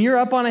 And when you're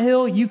up on a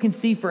hill, you can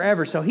see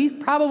forever. So he's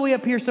probably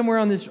up here somewhere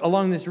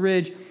along this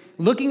ridge,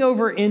 looking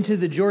over into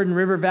the Jordan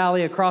River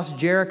Valley, across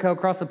Jericho,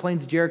 across the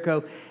plains of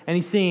Jericho, and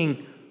he's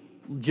seeing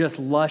just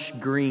lush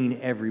green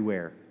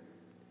everywhere.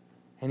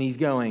 And he's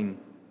going,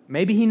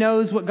 maybe he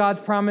knows what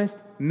God's promised,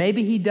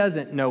 maybe he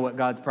doesn't know what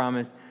God's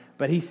promised,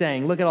 but he's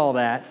saying, look at all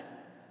that.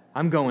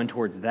 I'm going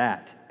towards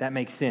that. That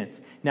makes sense.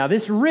 Now,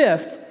 this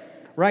rift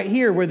right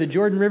here where the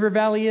Jordan River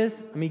Valley is,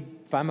 let me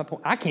find my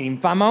point. I can't even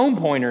find my own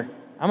pointer.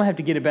 I'm going to have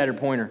to get a better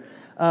pointer.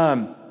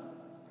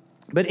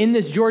 But in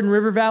this Jordan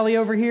River Valley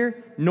over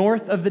here,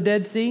 north of the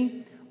Dead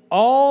Sea,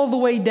 all the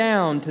way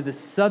down to the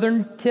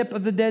southern tip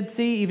of the Dead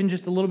Sea, even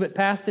just a little bit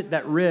past it,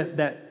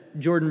 that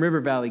Jordan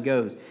River Valley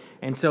goes.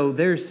 And so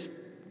there's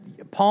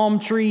palm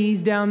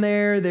trees down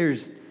there.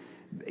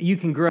 You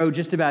can grow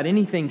just about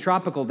anything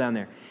tropical down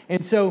there.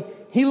 And so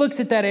he looks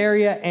at that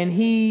area and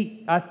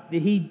he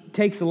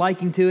takes a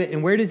liking to it.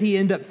 And where does he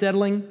end up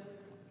settling?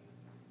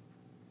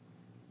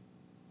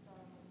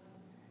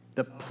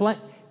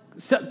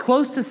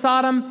 Close to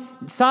Sodom.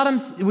 Sodom,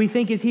 we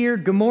think, is here.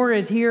 Gomorrah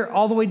is here,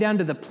 all the way down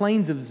to the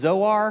plains of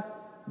Zoar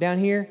down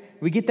here.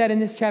 We get that in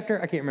this chapter?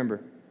 I can't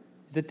remember.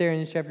 Is it there in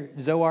this chapter?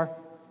 Zoar?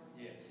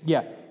 Yes.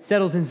 Yeah.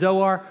 Settles in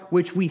Zoar,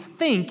 which we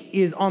think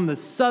is on the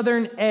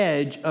southern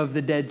edge of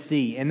the Dead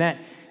Sea. And that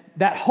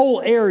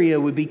whole area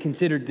would be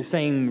considered the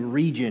same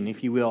region,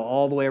 if you will,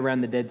 all the way around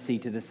the Dead Sea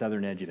to the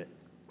southern edge of it.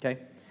 Okay?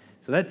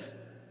 So let's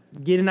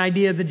get an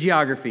idea of the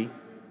geography.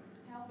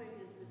 How big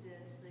is the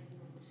Dead Sea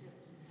from tip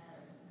to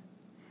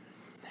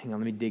toe? Hang on,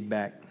 let me dig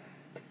back.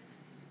 Took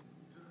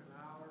an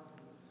hour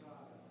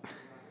from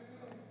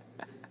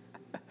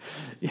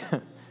the Yeah.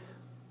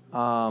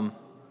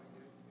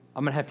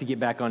 I'm going to have to get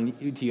back to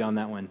you on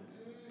that one.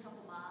 A couple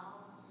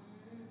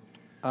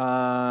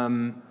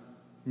miles?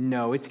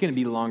 No, it's going to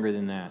be longer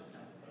than that.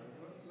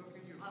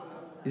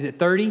 Is it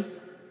 30?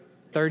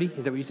 30?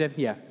 Is that what you said?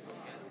 Yeah. So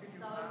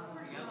it's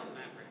pretty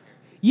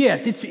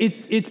Yes,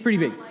 it's pretty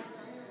big. like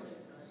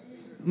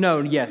Tuscaloosa.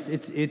 No, yes,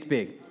 it's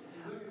big.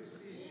 Look at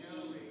Sea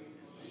Galilee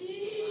and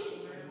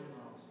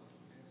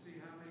see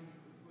how many you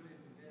could put in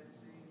the Dead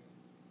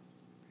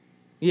Sea.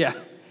 Yeah,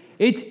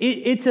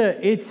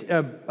 it's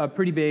a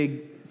pretty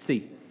big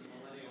sea.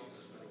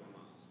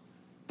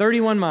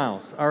 31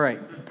 miles. All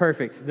right,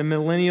 perfect. The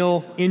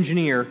millennial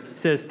engineer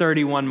says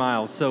 31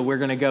 miles, so we're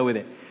going to go with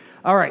it.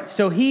 All right,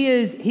 so he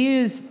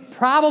is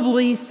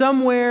probably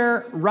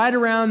somewhere right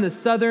around the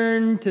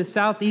southern to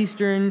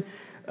southeastern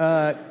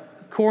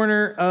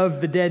corner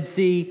of the Dead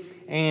Sea,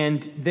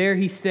 and there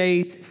he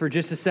stays for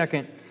just a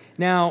second.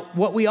 Now,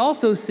 what we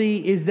also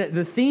see is that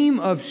the theme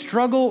of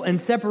struggle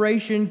and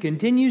separation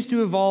continues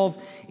to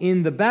evolve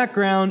in the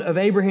background of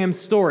Abraham's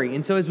story.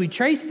 And so as we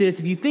trace this,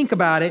 if you think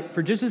about it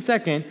for just a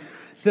second,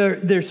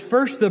 there's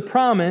first the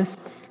promise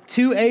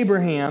to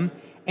Abraham,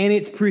 and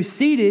it's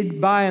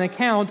preceded by an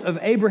account of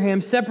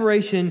Abraham's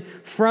separation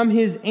from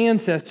his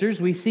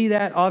ancestors. We see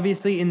that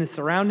obviously in the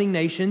surrounding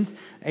nations.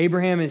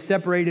 Abraham is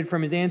separated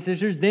from his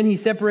ancestors. Then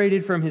he's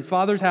separated from his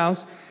father's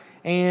house.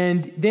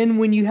 And then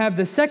when you have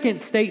the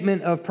second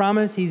statement of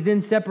promise, he's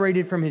then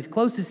separated from his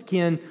closest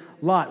kin,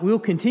 Lot. We'll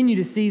continue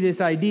to see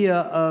this idea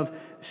of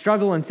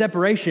struggle and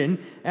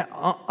separation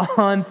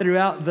on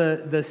throughout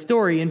the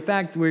story. In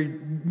fact, where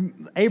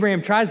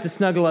Abraham tries to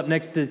snuggle up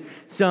next to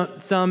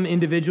some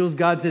individuals,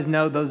 God says,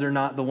 no, those are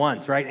not the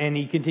ones, right? And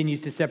he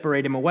continues to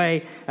separate him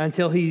away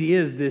until he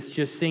is this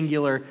just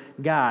singular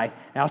guy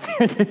out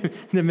there in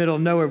the middle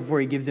of nowhere before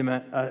he gives him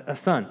a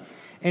son.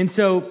 And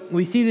so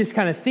we see this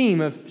kind of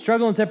theme of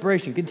struggle and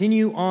separation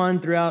continue on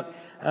throughout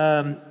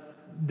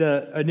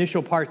the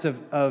initial parts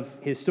of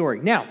his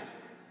story. Now,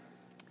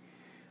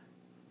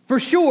 for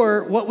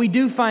sure, what we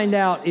do find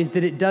out is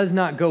that it does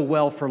not go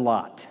well for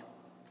Lot.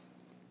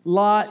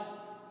 Lot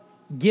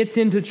gets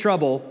into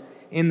trouble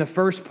in the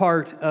first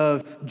part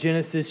of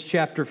Genesis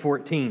chapter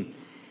 14.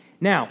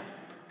 Now,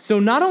 so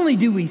not only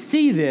do we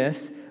see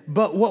this,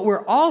 but what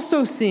we're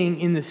also seeing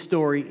in the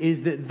story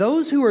is that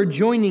those who are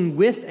joining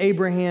with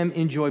Abraham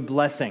enjoy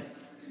blessing.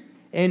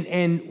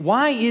 And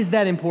why is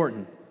that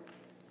important?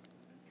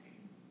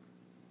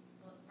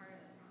 Well, it's part of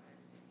the promise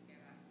if you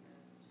go back to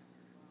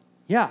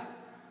chapter 12. Yeah.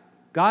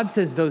 God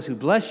says, those who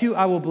bless you,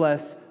 I will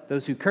bless.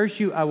 Those who curse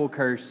you, I will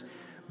curse.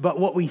 But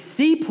what we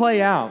see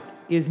play out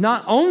is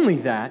not only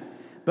that,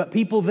 but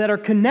people that are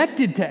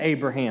connected to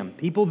Abraham,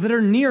 people that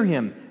are near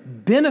him,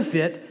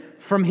 benefit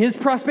from his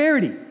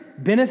prosperity,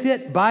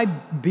 benefit by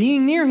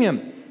being near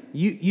him.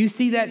 You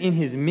see that in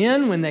his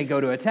men when they go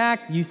to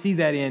attack. You see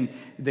that in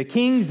the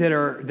kings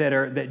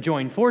that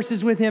join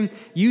forces with him.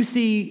 You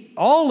see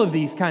all of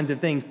these kinds of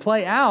things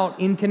play out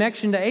in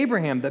connection to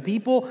Abraham. The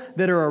people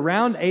that are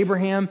around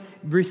Abraham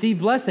receive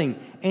blessing.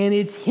 And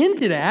it's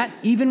hinted at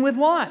even with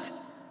Lot,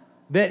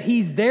 that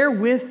he's there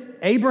with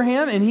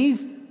Abraham and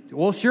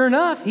sure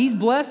enough, he's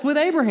blessed with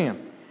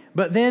Abraham.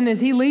 But then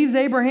as he leaves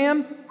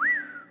Abraham,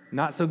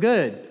 not so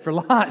good for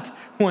Lot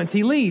once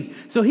he leaves.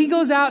 So he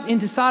goes out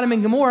into Sodom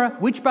and Gomorrah,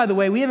 which, by the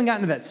way, we haven't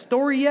gotten to that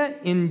story yet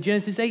in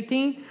Genesis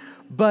 18,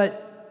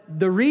 but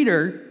the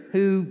reader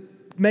who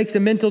makes a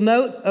mental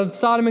note of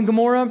Sodom and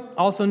Gomorrah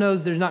also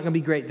knows there's not going to be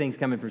great things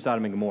coming for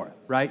Sodom and Gomorrah,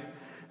 right?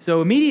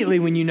 So immediately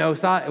when you know,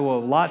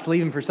 Lot's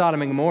leaving for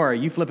Sodom and Gomorrah,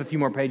 you flip a few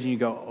more pages and you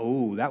go,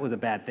 oh, that was a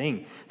bad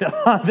thing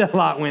that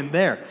Lot went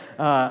there.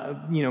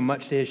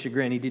 Much to his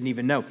chagrin, he didn't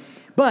even know.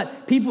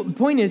 But the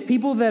point is,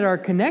 people that are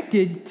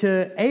connected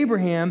to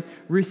Abraham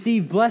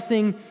receive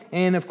blessing,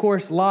 and of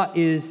course, Lot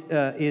is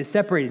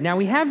separated. Now,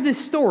 we have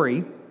this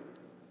story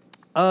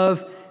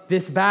of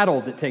this battle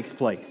that takes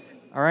place.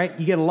 All right,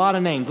 you get a lot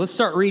of names. Let's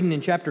start reading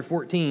in chapter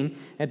 14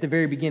 at the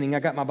very beginning.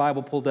 I got my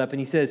Bible pulled up, and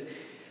he says,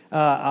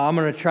 I'm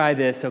going to try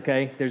this,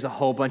 okay? There's a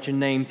whole bunch of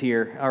names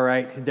here, all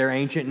right? They're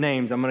ancient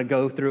names. I'm going to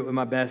go through it with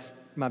my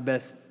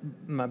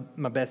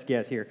best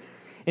guess here.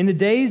 In the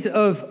days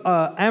of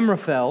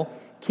Amraphel,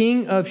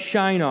 king of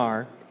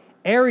Shinar,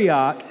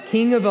 Arioch,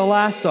 king of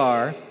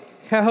Elasar,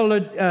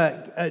 Kedorlaomer.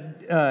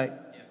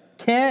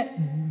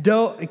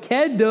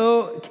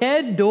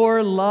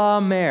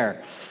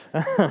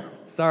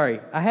 Sorry,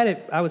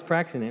 I was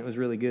practicing it. It was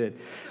really good.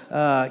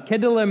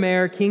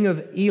 Kedorlaomer, king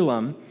of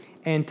Elam,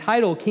 and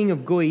Tidal, king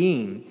of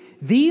Goyim.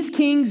 These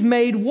kings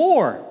made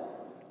war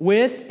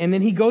with, and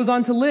then he goes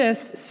on to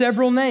list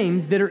several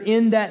names that are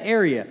in that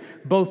area.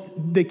 Both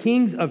the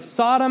kings of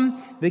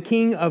Sodom, the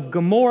king of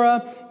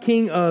Gomorrah,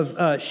 king of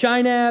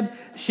Shinab,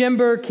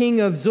 Shember,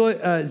 king of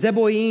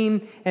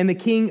Zeboim, and the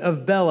king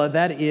of Bela,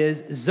 that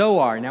is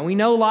Zoar. Now we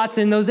know Lot's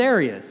in those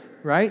areas,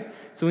 right?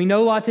 So we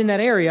know Lot's in that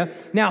area.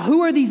 Now,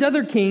 who are these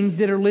other kings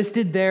that are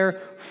listed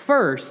there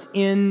first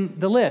in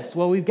the list?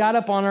 Well, we've got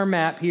up on our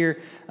map here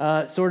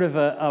sort of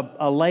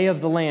a lay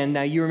of the land.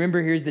 Now, you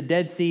remember here's the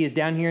Dead Sea is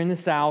down here in the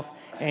south,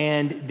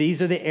 and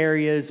these are the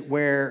areas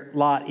where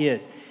Lot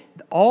is.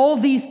 All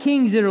these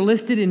kings that are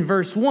listed in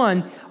verse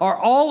 1 are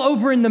all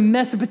over in the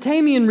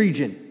Mesopotamian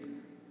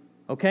region.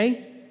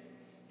 Okay?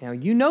 Now,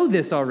 you know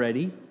this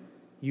already.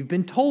 You've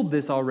been told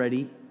this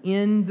already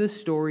in the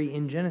story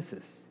in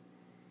Genesis.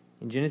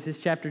 In Genesis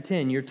chapter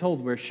 10, you're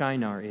told where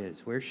Shinar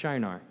is. Where's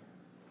Shinar?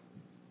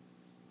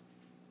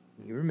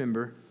 You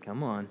remember.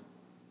 Come on.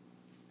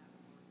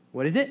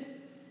 What is it?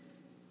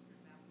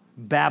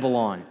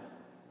 Babylon.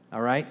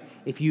 All right?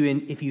 If you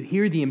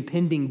hear the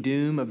impending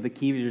doom of the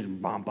key, just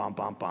bomb, bomb,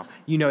 bomb, bomb.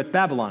 You know it's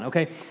Babylon,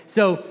 okay?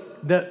 So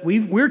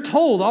we're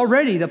told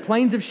already the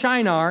plains of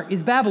Shinar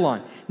is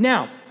Babylon.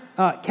 Now,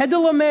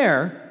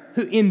 Kedorlaomer,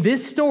 who in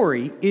this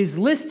story is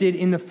listed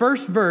in the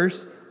first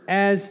verse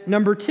as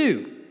number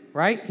 2,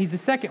 right? He's the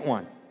second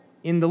one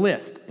in the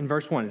list in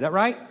verse 1. Is that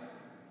right?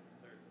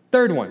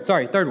 Third one.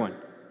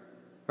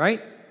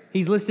 Right?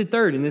 He's listed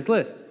third in this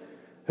list.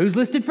 Who's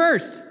listed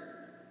first?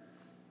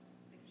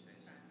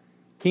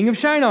 King of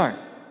Shinar.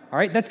 All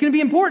right, that's going to be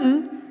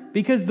important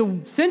because the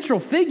central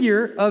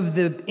figure of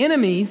the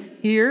enemies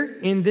here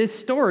in this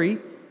story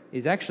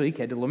is actually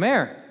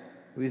Kedorlaomer,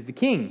 who is the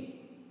king,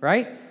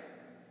 right?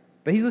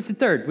 But he's listed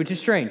third, which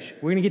is strange.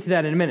 We're going to get to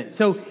that in a minute.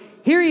 So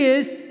here he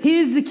is. He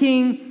is the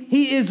king.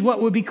 He is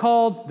what would be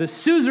called the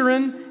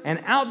suzerain. And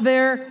out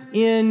there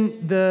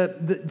in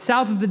the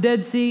south of the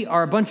Dead Sea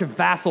are a bunch of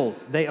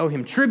vassals. They owe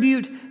him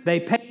tribute. They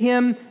pay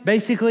him.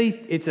 Basically,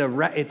 it's a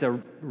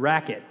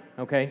racket.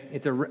 Okay,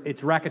 it's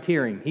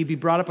racketeering. He'd be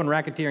brought up on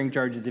racketeering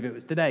charges if it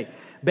was today.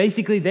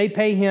 Basically, they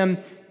pay him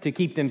to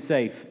keep them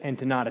safe and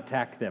to not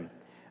attack them.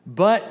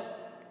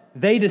 But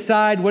they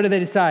decide. What do they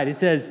decide? It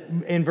says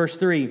in verse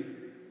 3.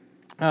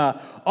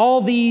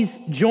 All these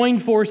join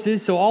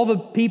forces, so all the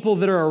people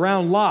that are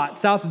around Lot,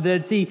 south of the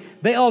Dead Sea,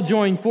 they all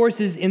join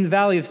forces in the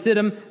valley of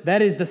Siddim,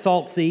 that is the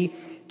Salt Sea.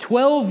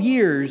 12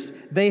 years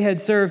they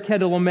had served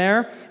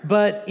Kedorlaomer,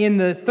 but in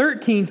the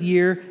 13th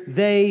year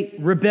they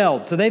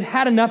rebelled. So they've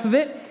had enough of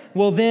it.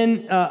 Well,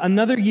 then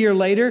another year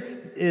later,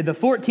 the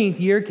 14th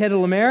year,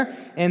 Kedorlaomer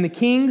and the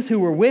kings who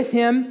were with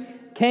him,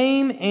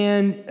 came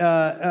and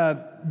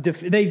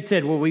they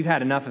said, well, we've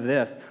had enough of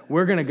this.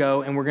 We're going to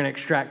go and we're going to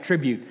extract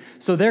tribute.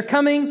 So they're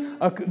coming,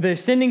 they're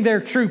sending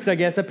their troops, I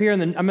guess, up here.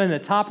 I'm in the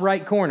top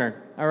right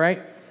corner, all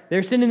right?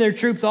 They're sending their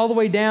troops all the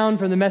way down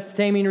from the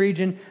Mesopotamian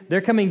region.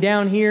 They're coming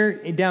down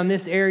here, down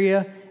this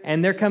area,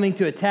 and they're coming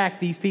to attack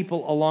these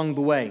people along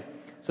the way.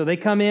 So they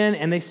come in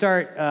and they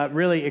start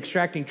really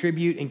extracting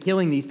tribute and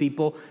killing these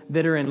people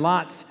that are in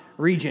Lot's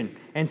region.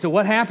 And so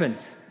what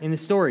happens in the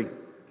story?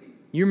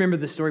 You remember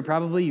the story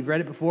probably. You've read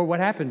it before.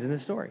 What happens in the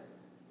story?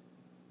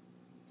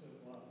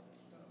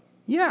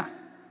 Yeah,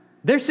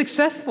 they're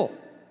successful.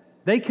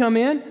 They come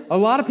in. A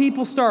lot of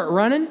people start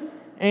running,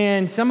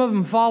 and some of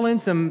them fall in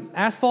some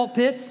asphalt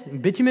pits,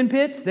 bitumen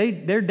pits.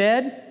 They're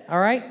dead, all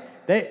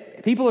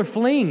right? People are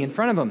fleeing in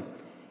front of them.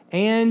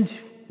 And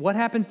what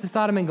happens to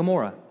Sodom and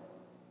Gomorrah?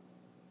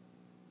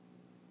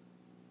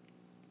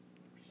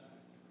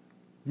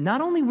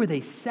 Not only were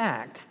they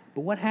sacked,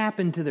 but what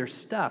happened to their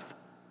stuff?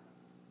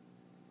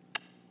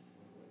 It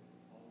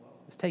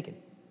was taken.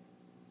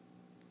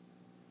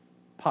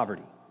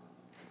 Poverty.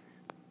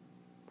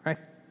 Right?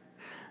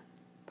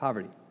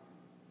 Poverty.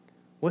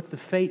 What's the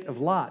fate of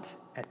Lot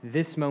at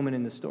this moment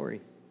in the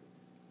story?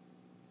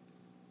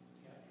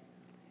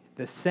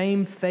 The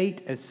same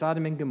fate as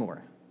Sodom and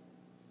Gomorrah.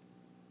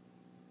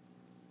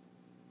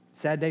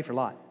 Sad day for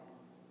Lot.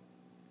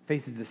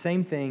 Faces the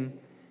same thing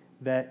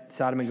that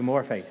Sodom and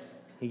Gomorrah face.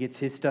 He gets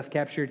his stuff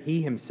captured.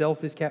 He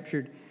himself is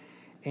captured,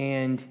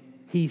 and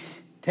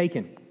he's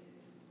taken.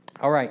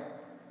 All right.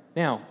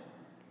 Now,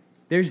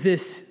 there's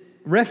this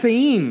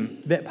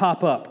Rephaim that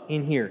pop up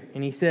in here,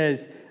 and he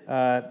says,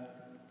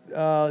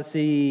 let's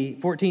see,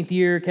 14th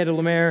year,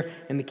 Kedorlaomer,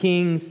 and the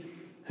kings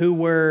who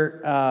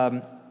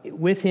were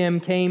with him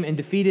came and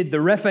defeated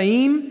the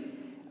Rephaim,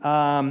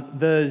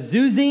 the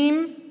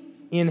Zuzim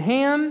in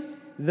Ham,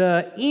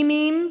 the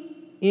Emim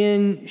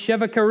in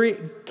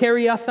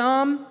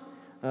Sheva-Kiriatham.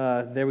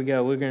 There we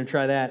go. We're going to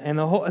try that. And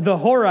the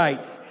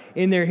Horites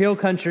in their hill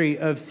country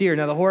of Seir.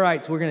 Now, the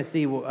Horites, we're going to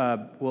see,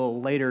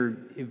 will later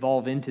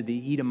evolve into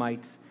the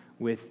Edomites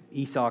with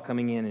Esau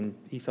coming in and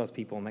Esau's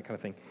people and that kind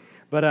of thing.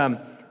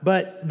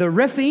 But the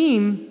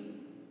Rephaim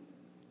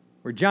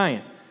were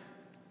giants,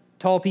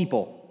 tall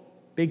people,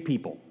 big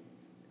people.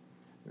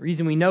 The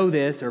reason we know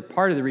this, or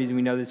part of the reason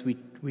we know this,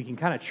 we can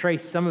kind of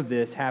trace some of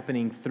this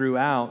happening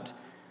throughout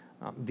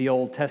the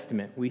Old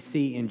Testament. We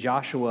see in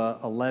Joshua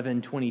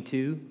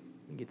 11:22,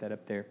 get that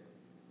up there,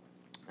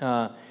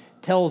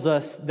 tells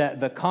us that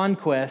the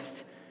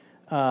conquest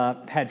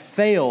had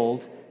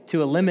failed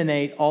to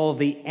eliminate all of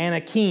the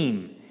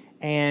Anakim.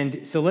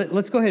 And so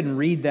let's go ahead and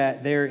read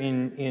that there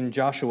in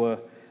Joshua.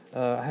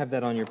 I have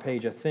that on your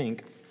page, I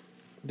think.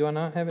 Do I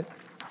not have it?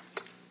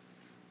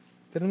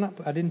 Did I not?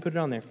 I didn't put it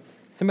on there.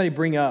 Somebody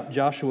bring up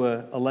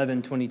Joshua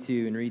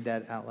 11:22 and read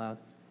that out loud.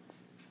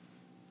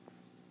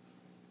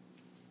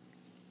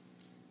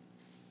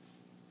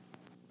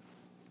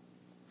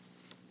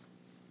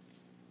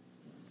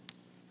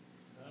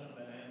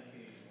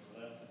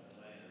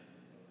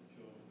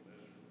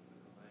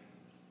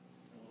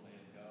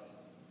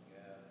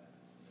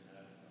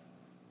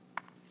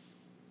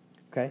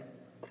 Okay.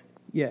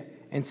 Yeah.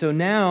 And so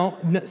now,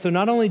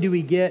 not only do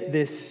we get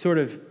this sort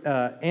of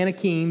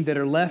Anakim that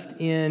are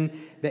left in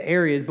the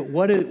areas, but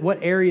what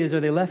areas are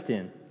they left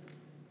in?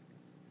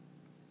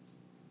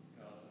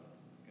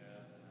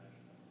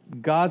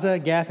 Gaza,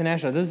 Gath, and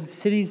Ashdod. Those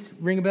cities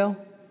ring a bell?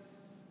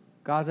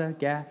 Gaza,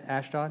 Gath,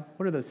 Ashdod.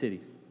 What are those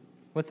cities?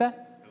 What's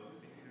that?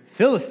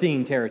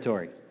 Philistine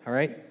territory. All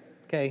right.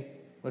 Okay.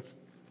 Let's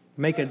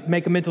make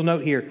a mental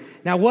note here.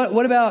 Now,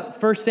 what about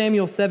 1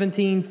 Samuel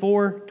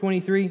 17:4,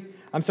 23?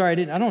 I'm sorry,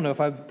 I don't know if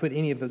I put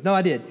any of those. No,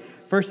 I did.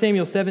 1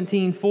 Samuel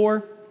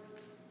 17:4,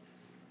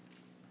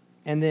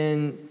 and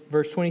then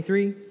verse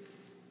 23.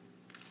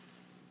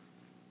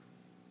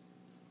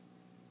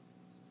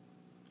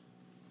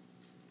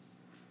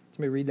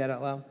 Somebody read that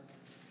out loud.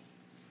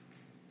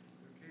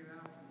 There came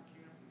out from the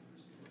camp of the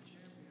Philistine a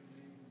champion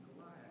named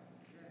Goliath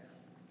of Gath,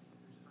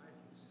 whose height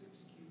was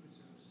 6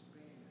 cubits and a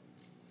span.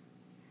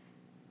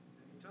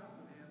 And he talked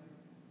with him,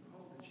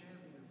 behold, the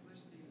champion of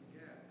Philistine of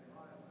Gath,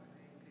 Goliath by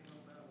name, came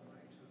up out of the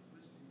ranks of the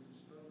Philistines and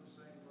spoke the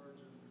same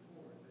words as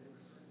before, and David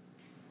heard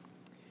them.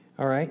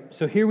 All right,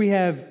 so here we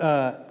have,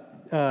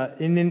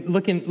 and then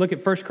look at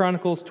 1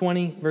 Chronicles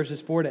 20,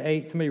 verses 4 to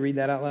 8. Somebody read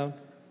that out loud.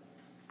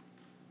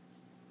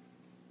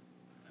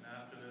 And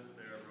after this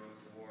there arose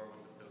war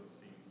with the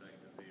Philistines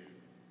at Gazer.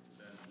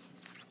 Then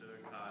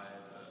Sibbecai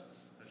the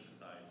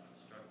Hushathite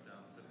struck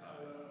down Sippai,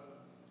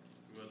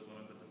 who was one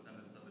of the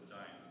descendants of the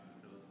giants,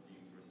 and the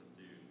Philistines were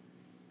subdued.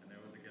 And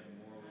there was again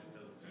war with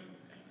the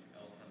Philistines, and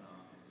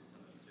Elkanah, the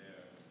son of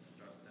Jair,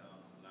 struck down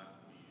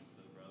Laphi,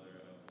 the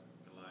brother of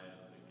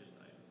Goliath the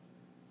Gittite,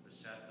 the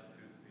shaft of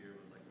whose spear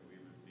was like a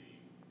weaver's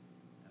beam.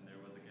 And there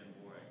was again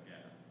war at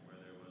Gath, where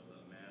there was a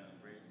man of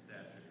great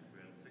stature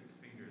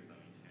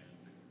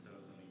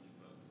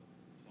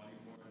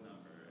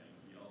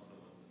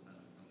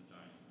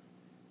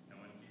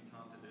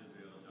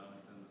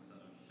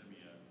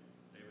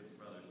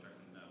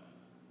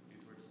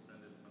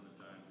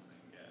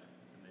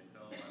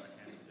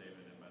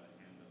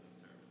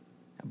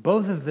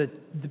both of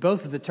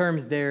the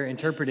terms there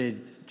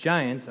interpreted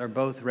giants are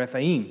both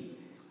Rephaim.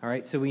 All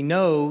right, so we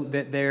know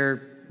that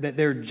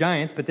they're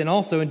giants, but then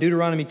also in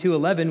Deuteronomy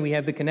 2:11 we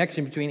have the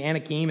connection between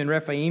Anakim and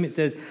Rephaim. It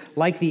says,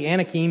 like the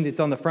Anakim that's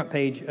on the front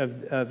page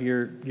of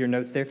your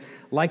notes there,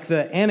 like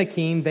the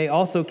Anakim, they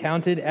also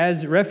counted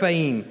as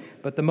Rephaim,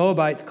 but the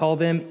Moabites call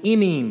them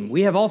Emim.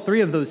 We have all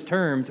three of those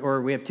terms,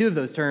 or we have two of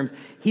those terms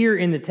here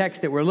in the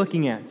text that we're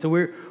looking at. So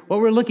what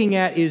we're looking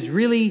at is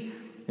really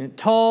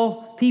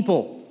tall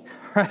people,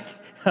 right?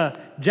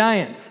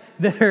 Giants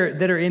that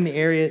are in the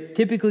area,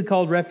 typically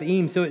called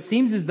Rephaim. So it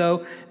seems as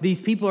though these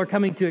people are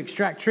coming to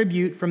extract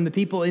tribute from the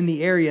people in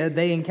the area.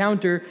 They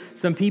encounter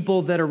some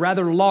people that are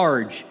rather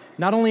large.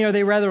 Not only are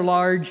they rather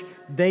large,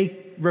 they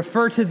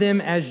refer to them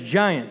as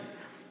giants.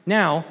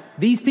 Now,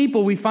 these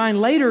people we find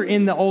later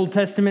in the Old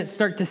Testament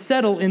start to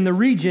settle in the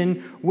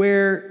region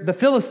where the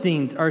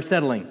Philistines are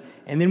settling.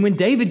 And then when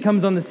David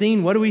comes on the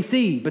scene, what do we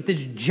see? But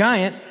this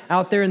giant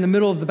out there in the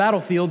middle of the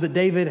battlefield that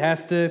David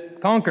has to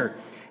conquer.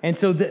 And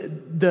so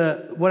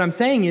what I'm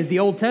saying is the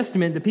Old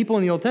Testament, the people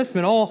in the Old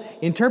Testament all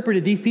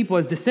interpreted these people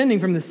as descending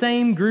from the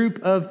same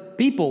group of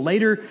people,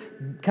 later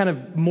kind of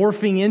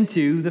morphing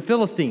into the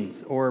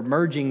Philistines, or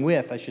merging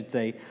with, I should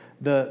say,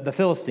 the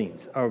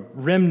Philistines, a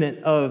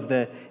remnant of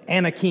the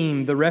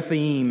Anakim, the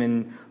Rephaim,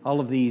 and all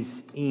of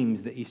these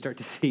ems that you start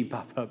to see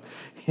pop up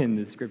in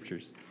the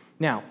scriptures.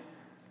 Now,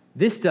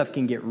 this stuff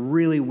can get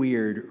really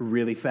weird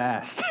really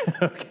fast,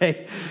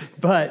 okay?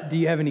 But do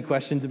you have any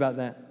questions about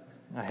that?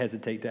 I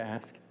hesitate to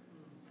ask.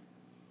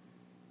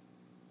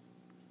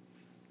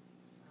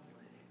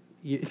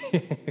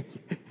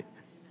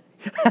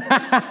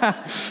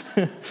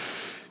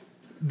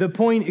 The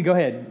point, go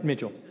ahead,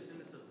 Mitchell.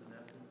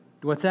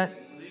 What's that?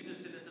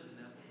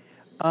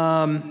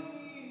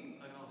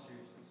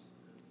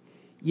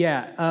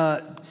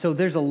 So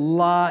there's a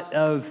lot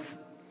of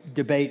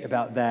debate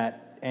about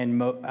that,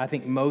 and I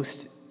think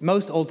most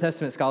Old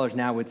Testament scholars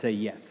now would say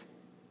yes.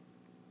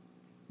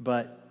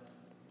 But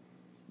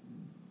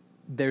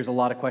there's a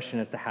lot of question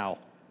as to how,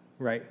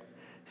 right?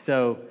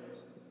 So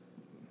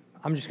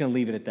I'm just going to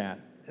leave it at that.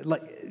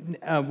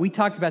 We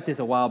talked about this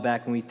a while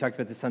back when we talked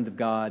about the sons of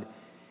God,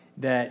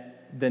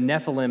 that the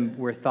Nephilim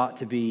were thought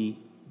to be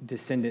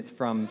descendants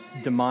from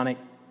demonic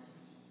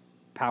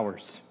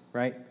powers,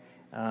 right?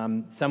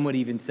 Some would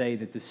even say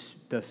that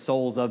the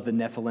souls of the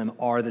Nephilim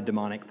are the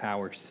demonic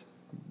powers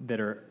that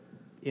are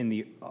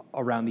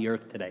around the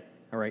earth today,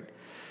 all right?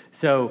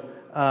 So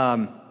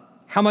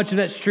how much of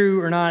that's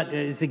true or not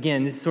is,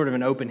 again, this is sort of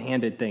an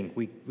open-handed thing.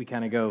 We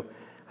kind of go,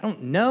 I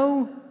don't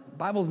know. The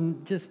Bible's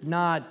just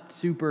not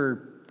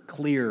super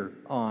clear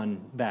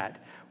on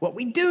that. What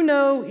we do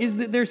know is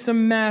that there's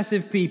some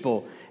massive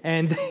people,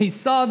 and they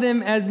saw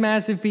them as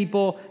massive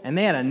people, and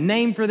they had a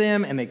name for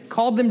them, and they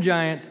called them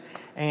giants,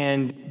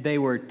 and they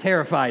were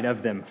terrified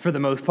of them for the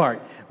most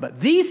part. But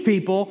these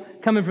people,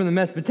 coming from the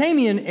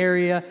Mesopotamian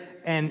area,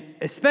 and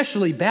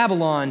especially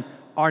Babylon,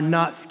 are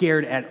not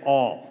scared at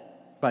all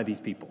by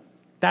these people.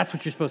 That's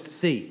what you're supposed to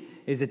see,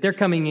 is that they're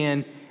coming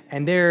in,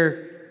 and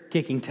they're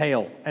kicking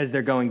tail as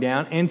they're going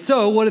down. And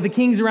so what do the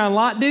kings around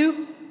Lot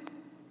do?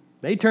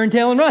 They turn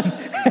tail and run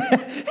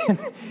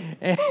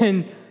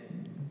and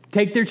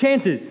take their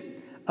chances.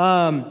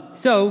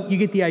 So you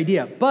get the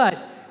idea.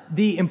 But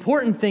the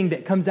important thing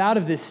that comes out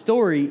of this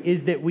story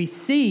is that we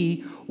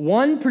see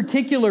one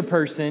particular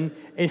person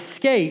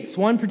escapes,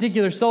 one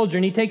particular soldier,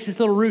 and he takes this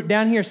little route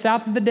down here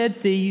south of the Dead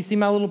Sea. You see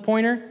my little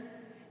pointer?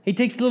 He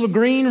takes a little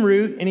green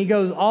route, and he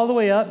goes all the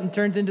way up and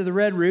turns into the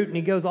red route, and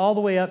he goes all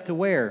the way up to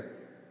where?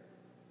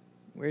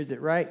 Where is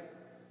it, right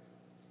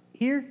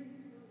here?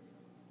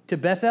 To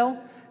Bethel?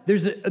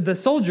 There's the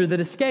soldier that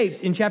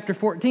escapes in chapter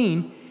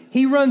 14.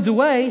 He runs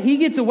away. He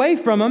gets away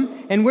from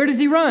him. And where does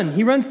he run?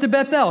 He runs to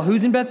Bethel.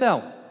 Who's in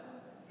Bethel?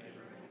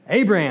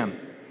 Abraham.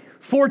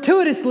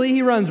 Fortuitously,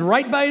 he runs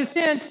right by his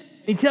tent.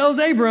 He tells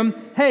Abram,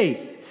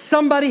 hey,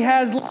 somebody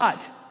has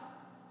Lot.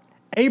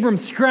 Abram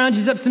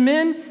scrounges up some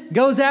men,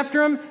 goes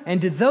after him, and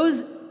do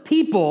those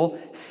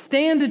people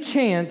stand a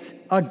chance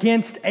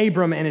against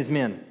Abram and his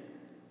men?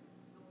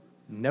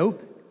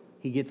 Nope.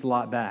 He gets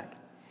Lot back.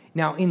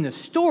 Now, in the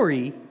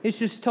story, it's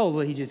just told,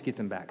 well, he just gets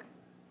them back.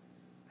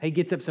 He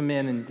gets up some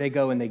men, and they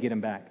go and they get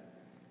him back.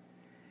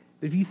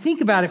 But if you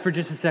think about it for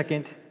just a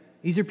second,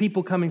 these are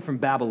people coming from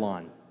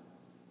Babylon.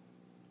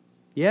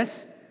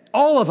 Yes?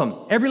 All of them,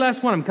 every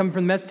last one of them coming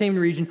from the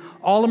Mesopotamian region.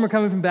 All of them are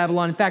coming from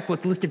Babylon. In fact,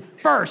 what's listed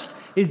first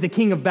is the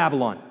king of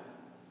Babylon.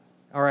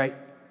 All right?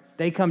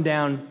 They come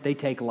down, they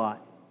take Lot.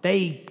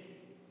 They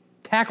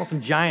tackle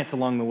some giants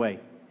along the way.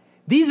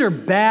 These are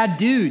bad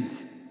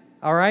dudes,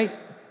 all right?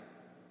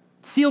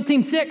 SEAL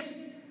Team 6,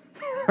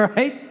 all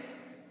right?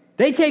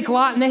 They take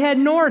Lot and they head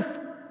north.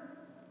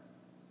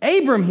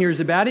 Abram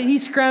hears about it. He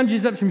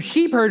scrounges up some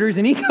sheep herders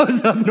and he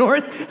goes up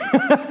north.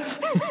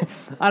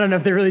 I don't know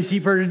if they're really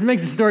sheep herders. It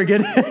makes the story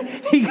good.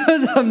 He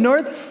goes up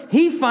north.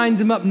 He finds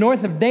them up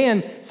north of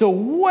Dan. So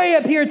way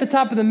up here at the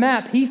top of the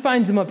map, he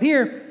finds them up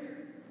here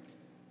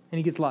and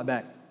he gets Lot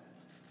back.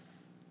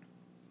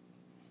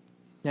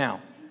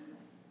 Now,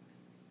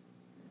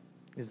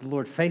 Is the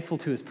Lord faithful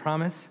to his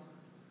promise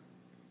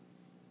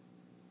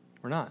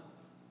or not?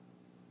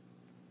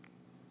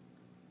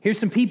 Here's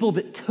some people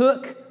that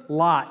took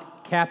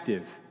Lot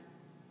captive.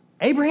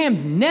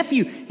 Abraham's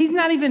nephew. He's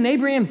not even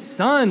Abraham's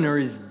son or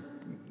his,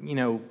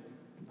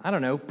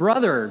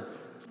 brother,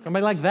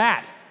 somebody like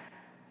that.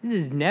 This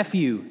is his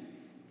nephew.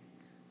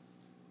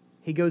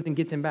 He goes and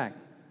gets him back.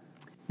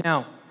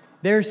 Now,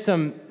 there's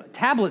some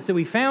tablets that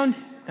we found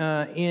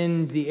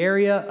in the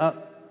area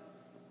up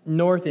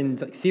north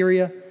in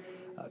Syria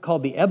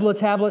called the Ebla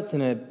tablets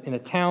in a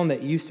town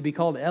that used to be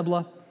called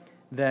Ebla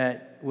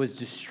that was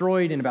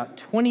destroyed in about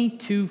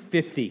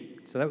 2250.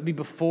 So that would be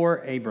before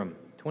Abram,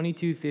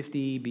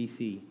 2250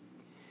 BC.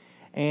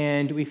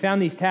 And we found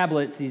these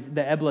tablets,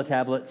 the Ebla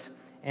tablets,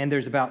 and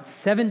there's about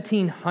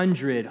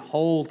 1,700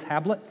 whole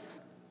tablets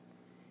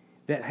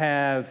that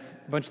have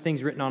a bunch of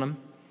things written on them.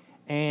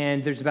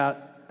 And there's about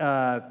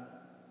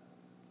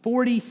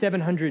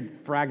 4,700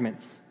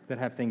 fragments that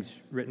have things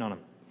written on them.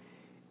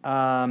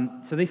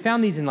 So they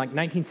found these in like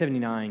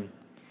 1979.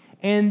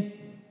 And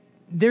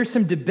there's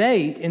some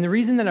debate, and the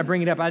reason that I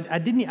bring it up, I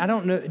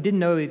didn't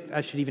know if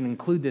I should even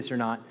include this or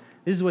not.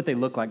 This is what they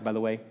look like, by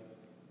the way.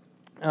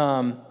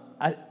 So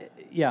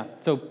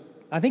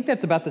I think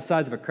that's about the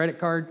size of a credit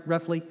card,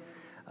 roughly,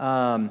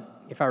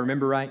 if I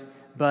remember right.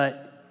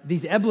 But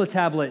these Ebla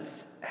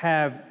tablets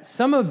have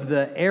some of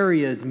the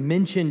areas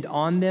mentioned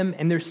on them,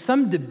 and there's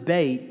some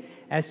debate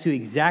as to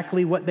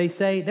exactly what they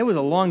say. There was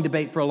a long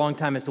debate for a long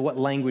time as to what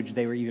language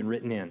they were even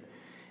written in.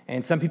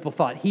 And some people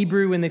thought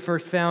Hebrew when they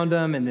first found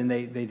them, and then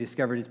they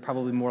discovered it's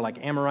probably more like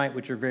Amorite,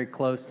 which are very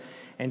close.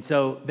 And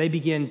so they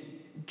began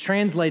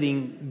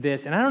translating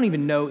this, and I don't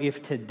even know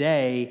if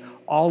today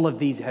all of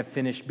these have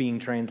finished being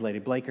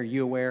translated. Blake, are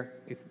you aware?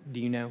 Do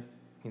you know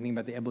anything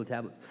about the Ebla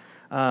tablets?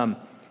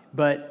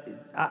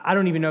 But I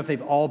don't even know if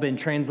they've all been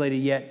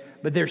translated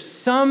yet. But there's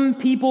some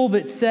people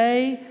that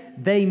say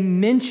they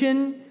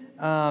mention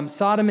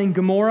Sodom and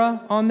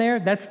Gomorrah on there.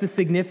 That's the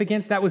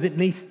significance. That was at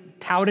least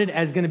touted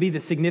as going to be the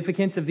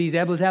significance of these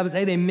Ebla tablets.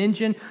 Hey, they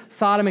mention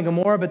Sodom and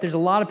Gomorrah, but there's a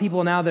lot of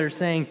people now that are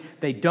saying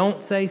they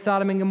don't say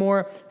Sodom and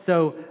Gomorrah.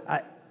 So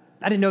I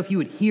didn't know if you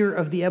would hear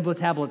of the Ebla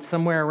tablets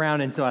somewhere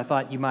around, and so I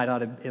thought you might ought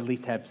to at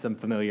least have some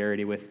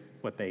familiarity with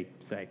what they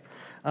say.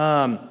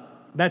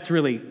 That's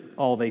really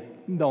the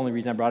only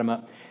reason I brought them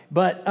up.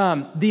 But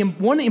the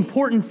one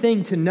important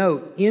thing to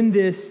note in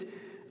this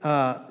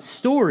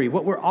story,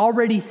 what we're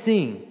already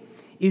seeing,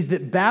 is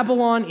that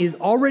Babylon is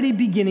already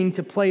beginning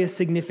to play a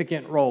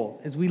significant role.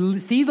 As we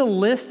see the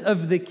list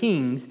of the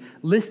kings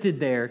listed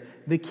there,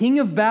 the king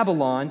of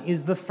Babylon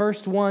is the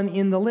first one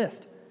in the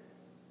list,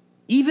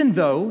 even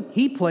though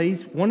he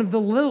plays one of the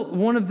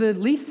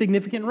least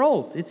significant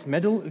roles. It's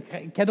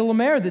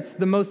Chedorlaomer that's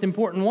the most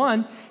important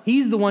one.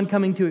 He's the one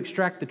coming to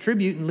extract the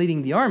tribute and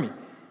leading the army.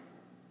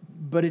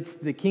 But it's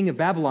the king of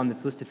Babylon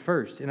that's listed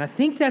first. And I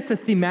think that's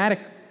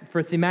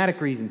for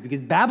thematic reasons,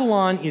 because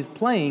Babylon is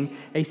playing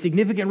a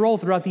significant role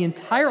throughout the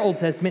entire Old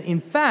Testament.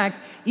 In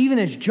fact, even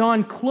as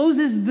John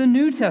closes the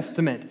New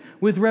Testament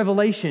with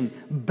Revelation,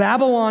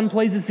 Babylon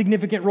plays a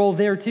significant role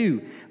there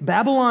too.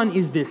 Babylon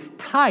is this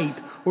type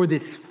or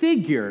this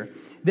figure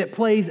that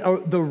plays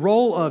the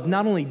role of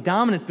not only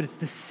dominance, but it's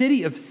the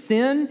city of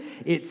sin.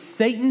 It's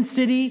Satan's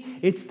city.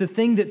 It's the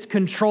thing that's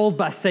controlled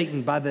by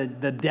Satan, by the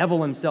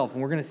devil himself.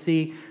 And we're going to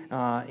see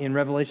in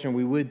Revelation, or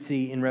we would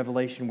see in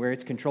Revelation, where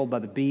it's controlled by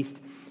the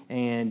beast,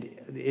 and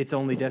its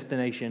only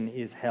destination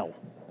is hell,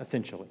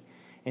 essentially.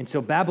 And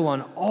so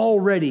Babylon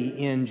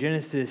already in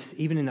Genesis,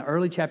 even in the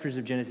early chapters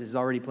of Genesis, is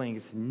already playing a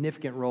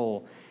significant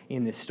role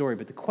in this story.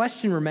 But the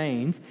question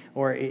remains,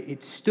 or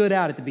it stood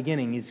out at the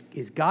beginning,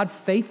 is God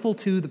faithful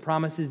to the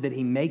promises that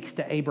he makes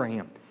to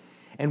Abraham?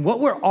 And what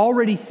we're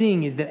already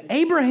seeing is that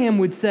Abraham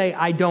would say,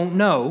 I don't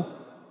know,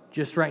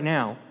 just right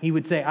now. He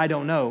would say, I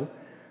don't know.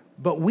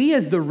 But we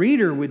as the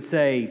reader would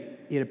say,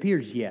 it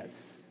appears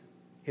yes.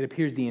 It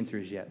appears the answer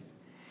is yes.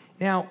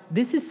 Now,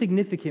 this is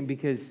significant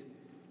because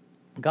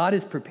God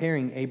is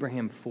preparing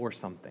Abraham for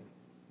something.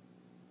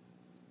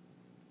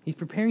 He's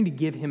preparing to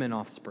give him an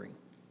offspring.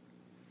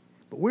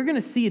 But we're going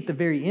to see at the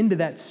very end of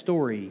that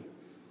story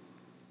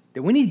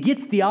that when he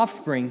gets the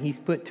offspring, he's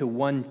put to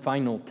one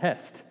final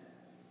test.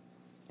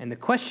 And the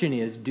question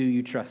is, do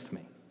you trust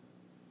me?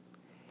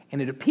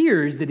 And it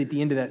appears that at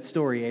the end of that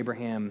story,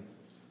 Abraham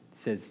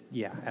says,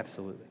 yeah,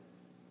 absolutely.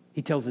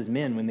 He tells his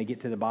men when they get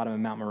to the bottom of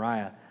Mount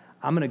Moriah,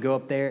 I'm going to go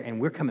up there and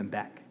we're coming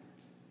back.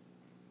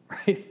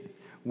 Right?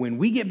 When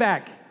we get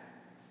back,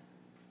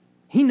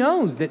 he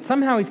knows that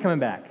somehow he's coming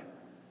back,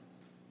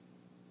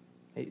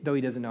 though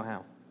he doesn't know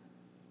how.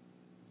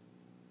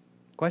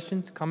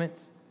 Questions,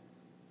 comments?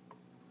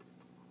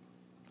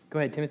 Go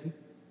ahead, Timothy.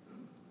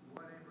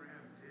 What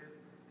Abraham did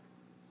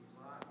with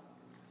Lot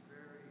was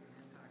very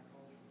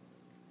anti-cultural.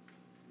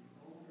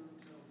 The older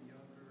tell the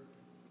younger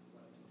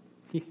what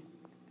to do.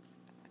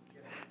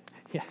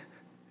 Yeah.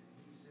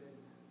 He said,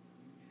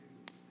 you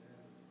choose.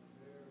 That is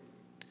very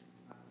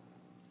in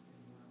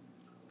line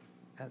with culture.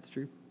 That's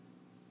true.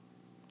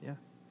 Yeah. And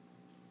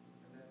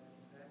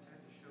that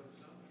had to show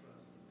some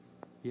trust.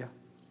 Yeah.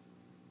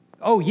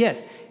 Oh,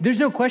 yes. There's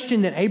no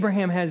question that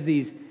Abraham has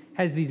these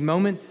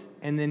moments,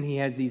 and then he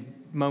has these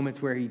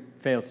moments where he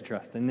fails to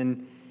trust. And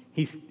then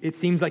it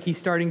seems like he's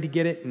starting to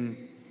get it, and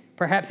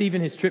perhaps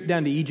even his trip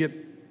down to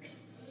Egypt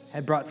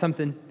had brought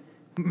something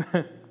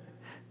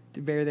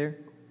to bear there.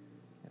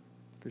 Yeah,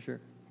 for sure.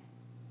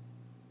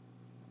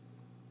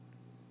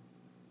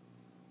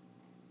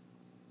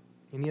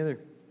 Any other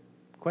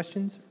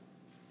questions?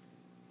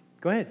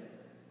 Go ahead.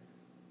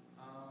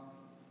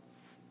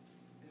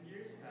 In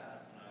years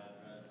past, when I had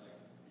read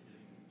like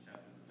beginning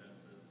chapters of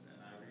Genesis,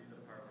 and I read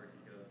the part where he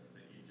goes to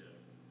Egypt,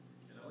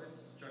 it always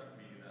struck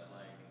me that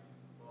like,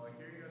 well,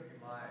 here he goes, he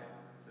lies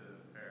to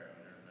Pharaoh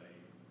and everybody,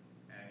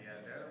 and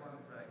yet they're the ones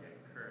that get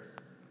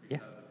cursed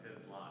Yeah. because of his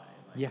lie.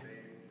 Like Yeah.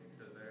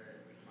 they, to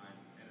their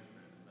minds,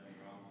 innocent of any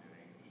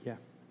wrongdoing. Yeah.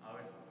 I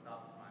always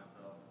thought to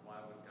myself, why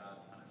would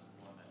God punish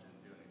the one that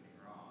didn't do anything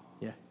wrong,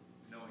 Yeah.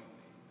 knowingly?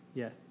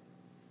 Yeah.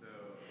 So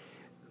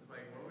it's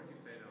like, what would you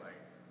say to like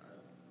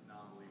a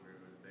non-believer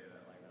who would say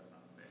that like that's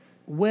not fair?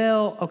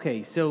 Well,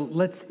 okay, so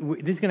this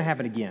is going to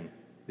happen again.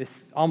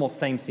 This almost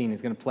same scene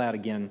is going to play out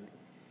again.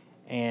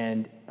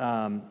 And,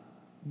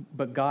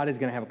 but God is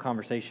going to have a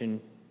conversation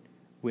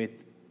with,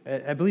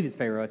 I believe it's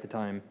Pharaoh at the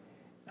time.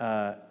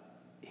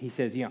 He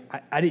says,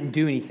 I didn't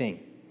do anything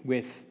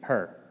with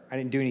her. I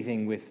didn't do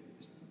anything with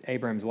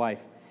Abraham's wife.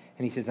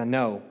 And he says, I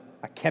know,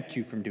 I kept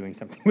you from doing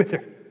something with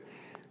her,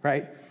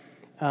 right?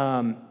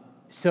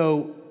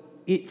 So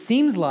it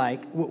seems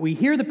like what we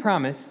hear the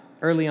promise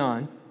early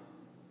on,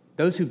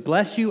 those who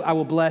bless you, I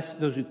will bless.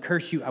 Those who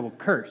curse you, I will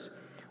curse.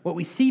 What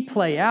we see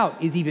play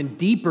out is even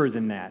deeper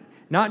than that.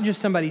 Not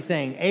just somebody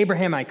saying,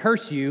 Abraham, I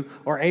curse you,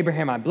 or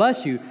Abraham, I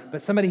bless you,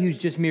 but somebody who's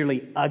just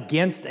merely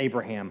against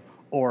Abraham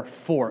or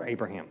for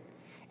Abraham.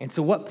 And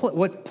so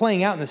what's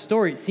playing out in the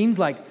story, it seems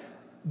like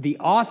the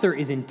author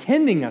is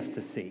intending us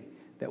to see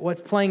that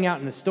what's playing out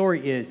in the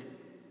story is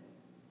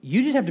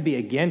you just have to be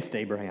against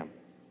Abraham.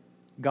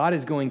 God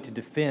is going to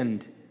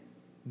defend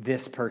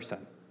this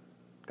person.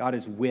 God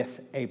is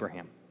with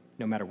Abraham,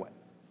 no matter what.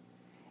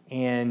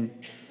 And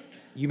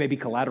you may be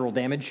collateral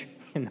damage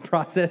in the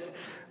process,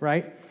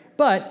 right?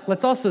 But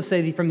let's also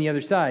say from the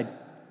other side,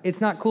 it's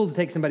not cool to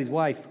take somebody's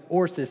wife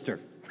or sister,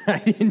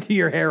 right, into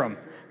your harem,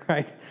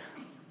 right?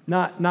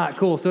 Not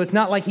cool. So it's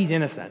not like he's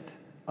innocent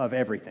of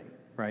everything,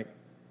 right?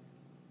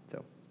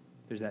 So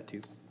there's that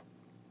too.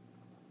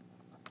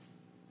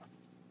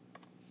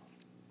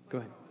 Go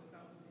ahead. I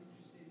was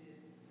interested in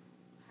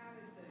how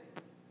did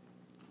the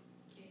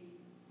king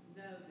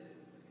know that it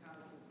was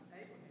because of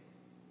Abraham?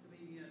 I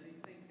mean,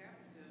 these things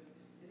happen to him,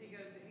 and he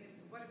goes to him and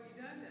says, "What have you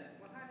done to us?"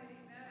 Well, how did he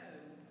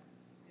know?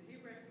 And he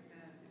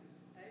recognized it was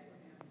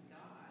Abraham's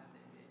God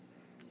that did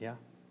that. Yeah.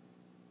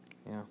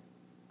 Yeah.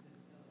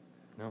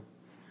 No.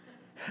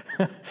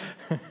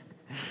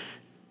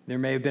 There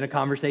may have been a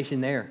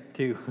conversation there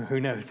too. Who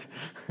knows?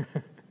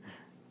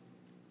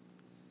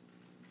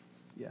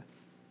 Yeah.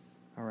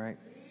 All right.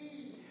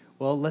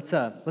 Well, let's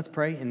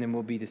pray, and then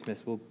we'll be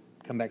dismissed. We'll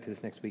come back to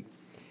this next week.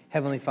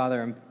 Heavenly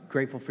Father, I'm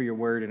grateful for your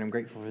word, and I'm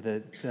grateful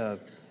for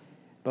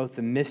both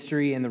the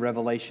mystery and the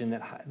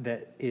revelation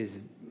that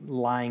is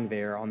lying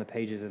there on the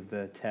pages of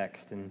the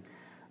text, and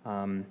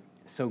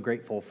so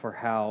grateful for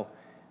how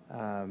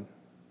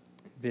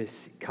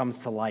this comes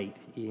to light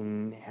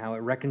in how it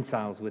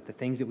reconciles with the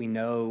things that we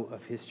know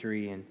of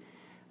history,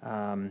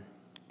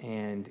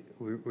 and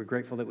we're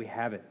grateful that we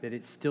have it, that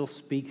it still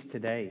speaks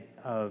today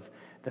of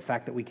the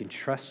fact that we can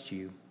trust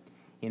you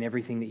in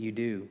everything that you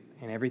do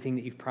and everything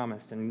that you've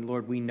promised. And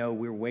Lord, we know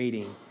we're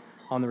waiting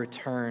on the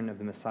return of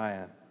the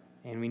Messiah,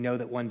 and we know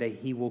that one day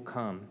he will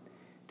come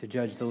to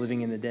judge the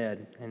living and the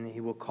dead, and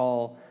he will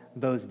call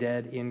those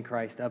dead in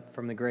Christ up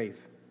from the grave.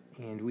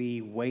 And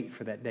we wait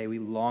for that day. We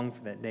long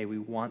for that day. We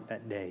want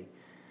that day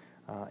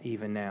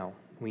even now.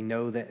 We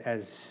know that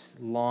as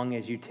long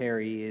as you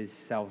tarry is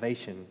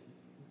salvation.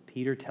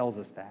 Peter tells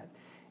us that,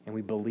 and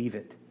we believe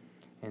it.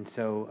 And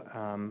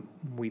so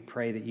we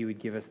pray that you would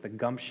give us the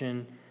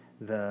gumption,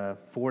 the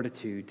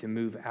fortitude to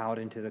move out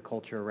into the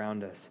culture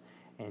around us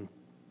and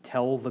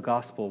tell the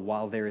gospel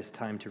while there is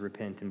time to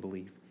repent and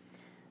believe.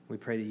 We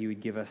pray that you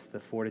would give us the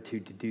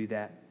fortitude to do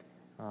that,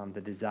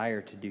 the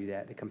desire to do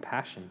that, the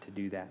compassion to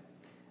do that,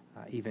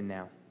 even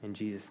now. In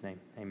Jesus' name,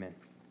 amen.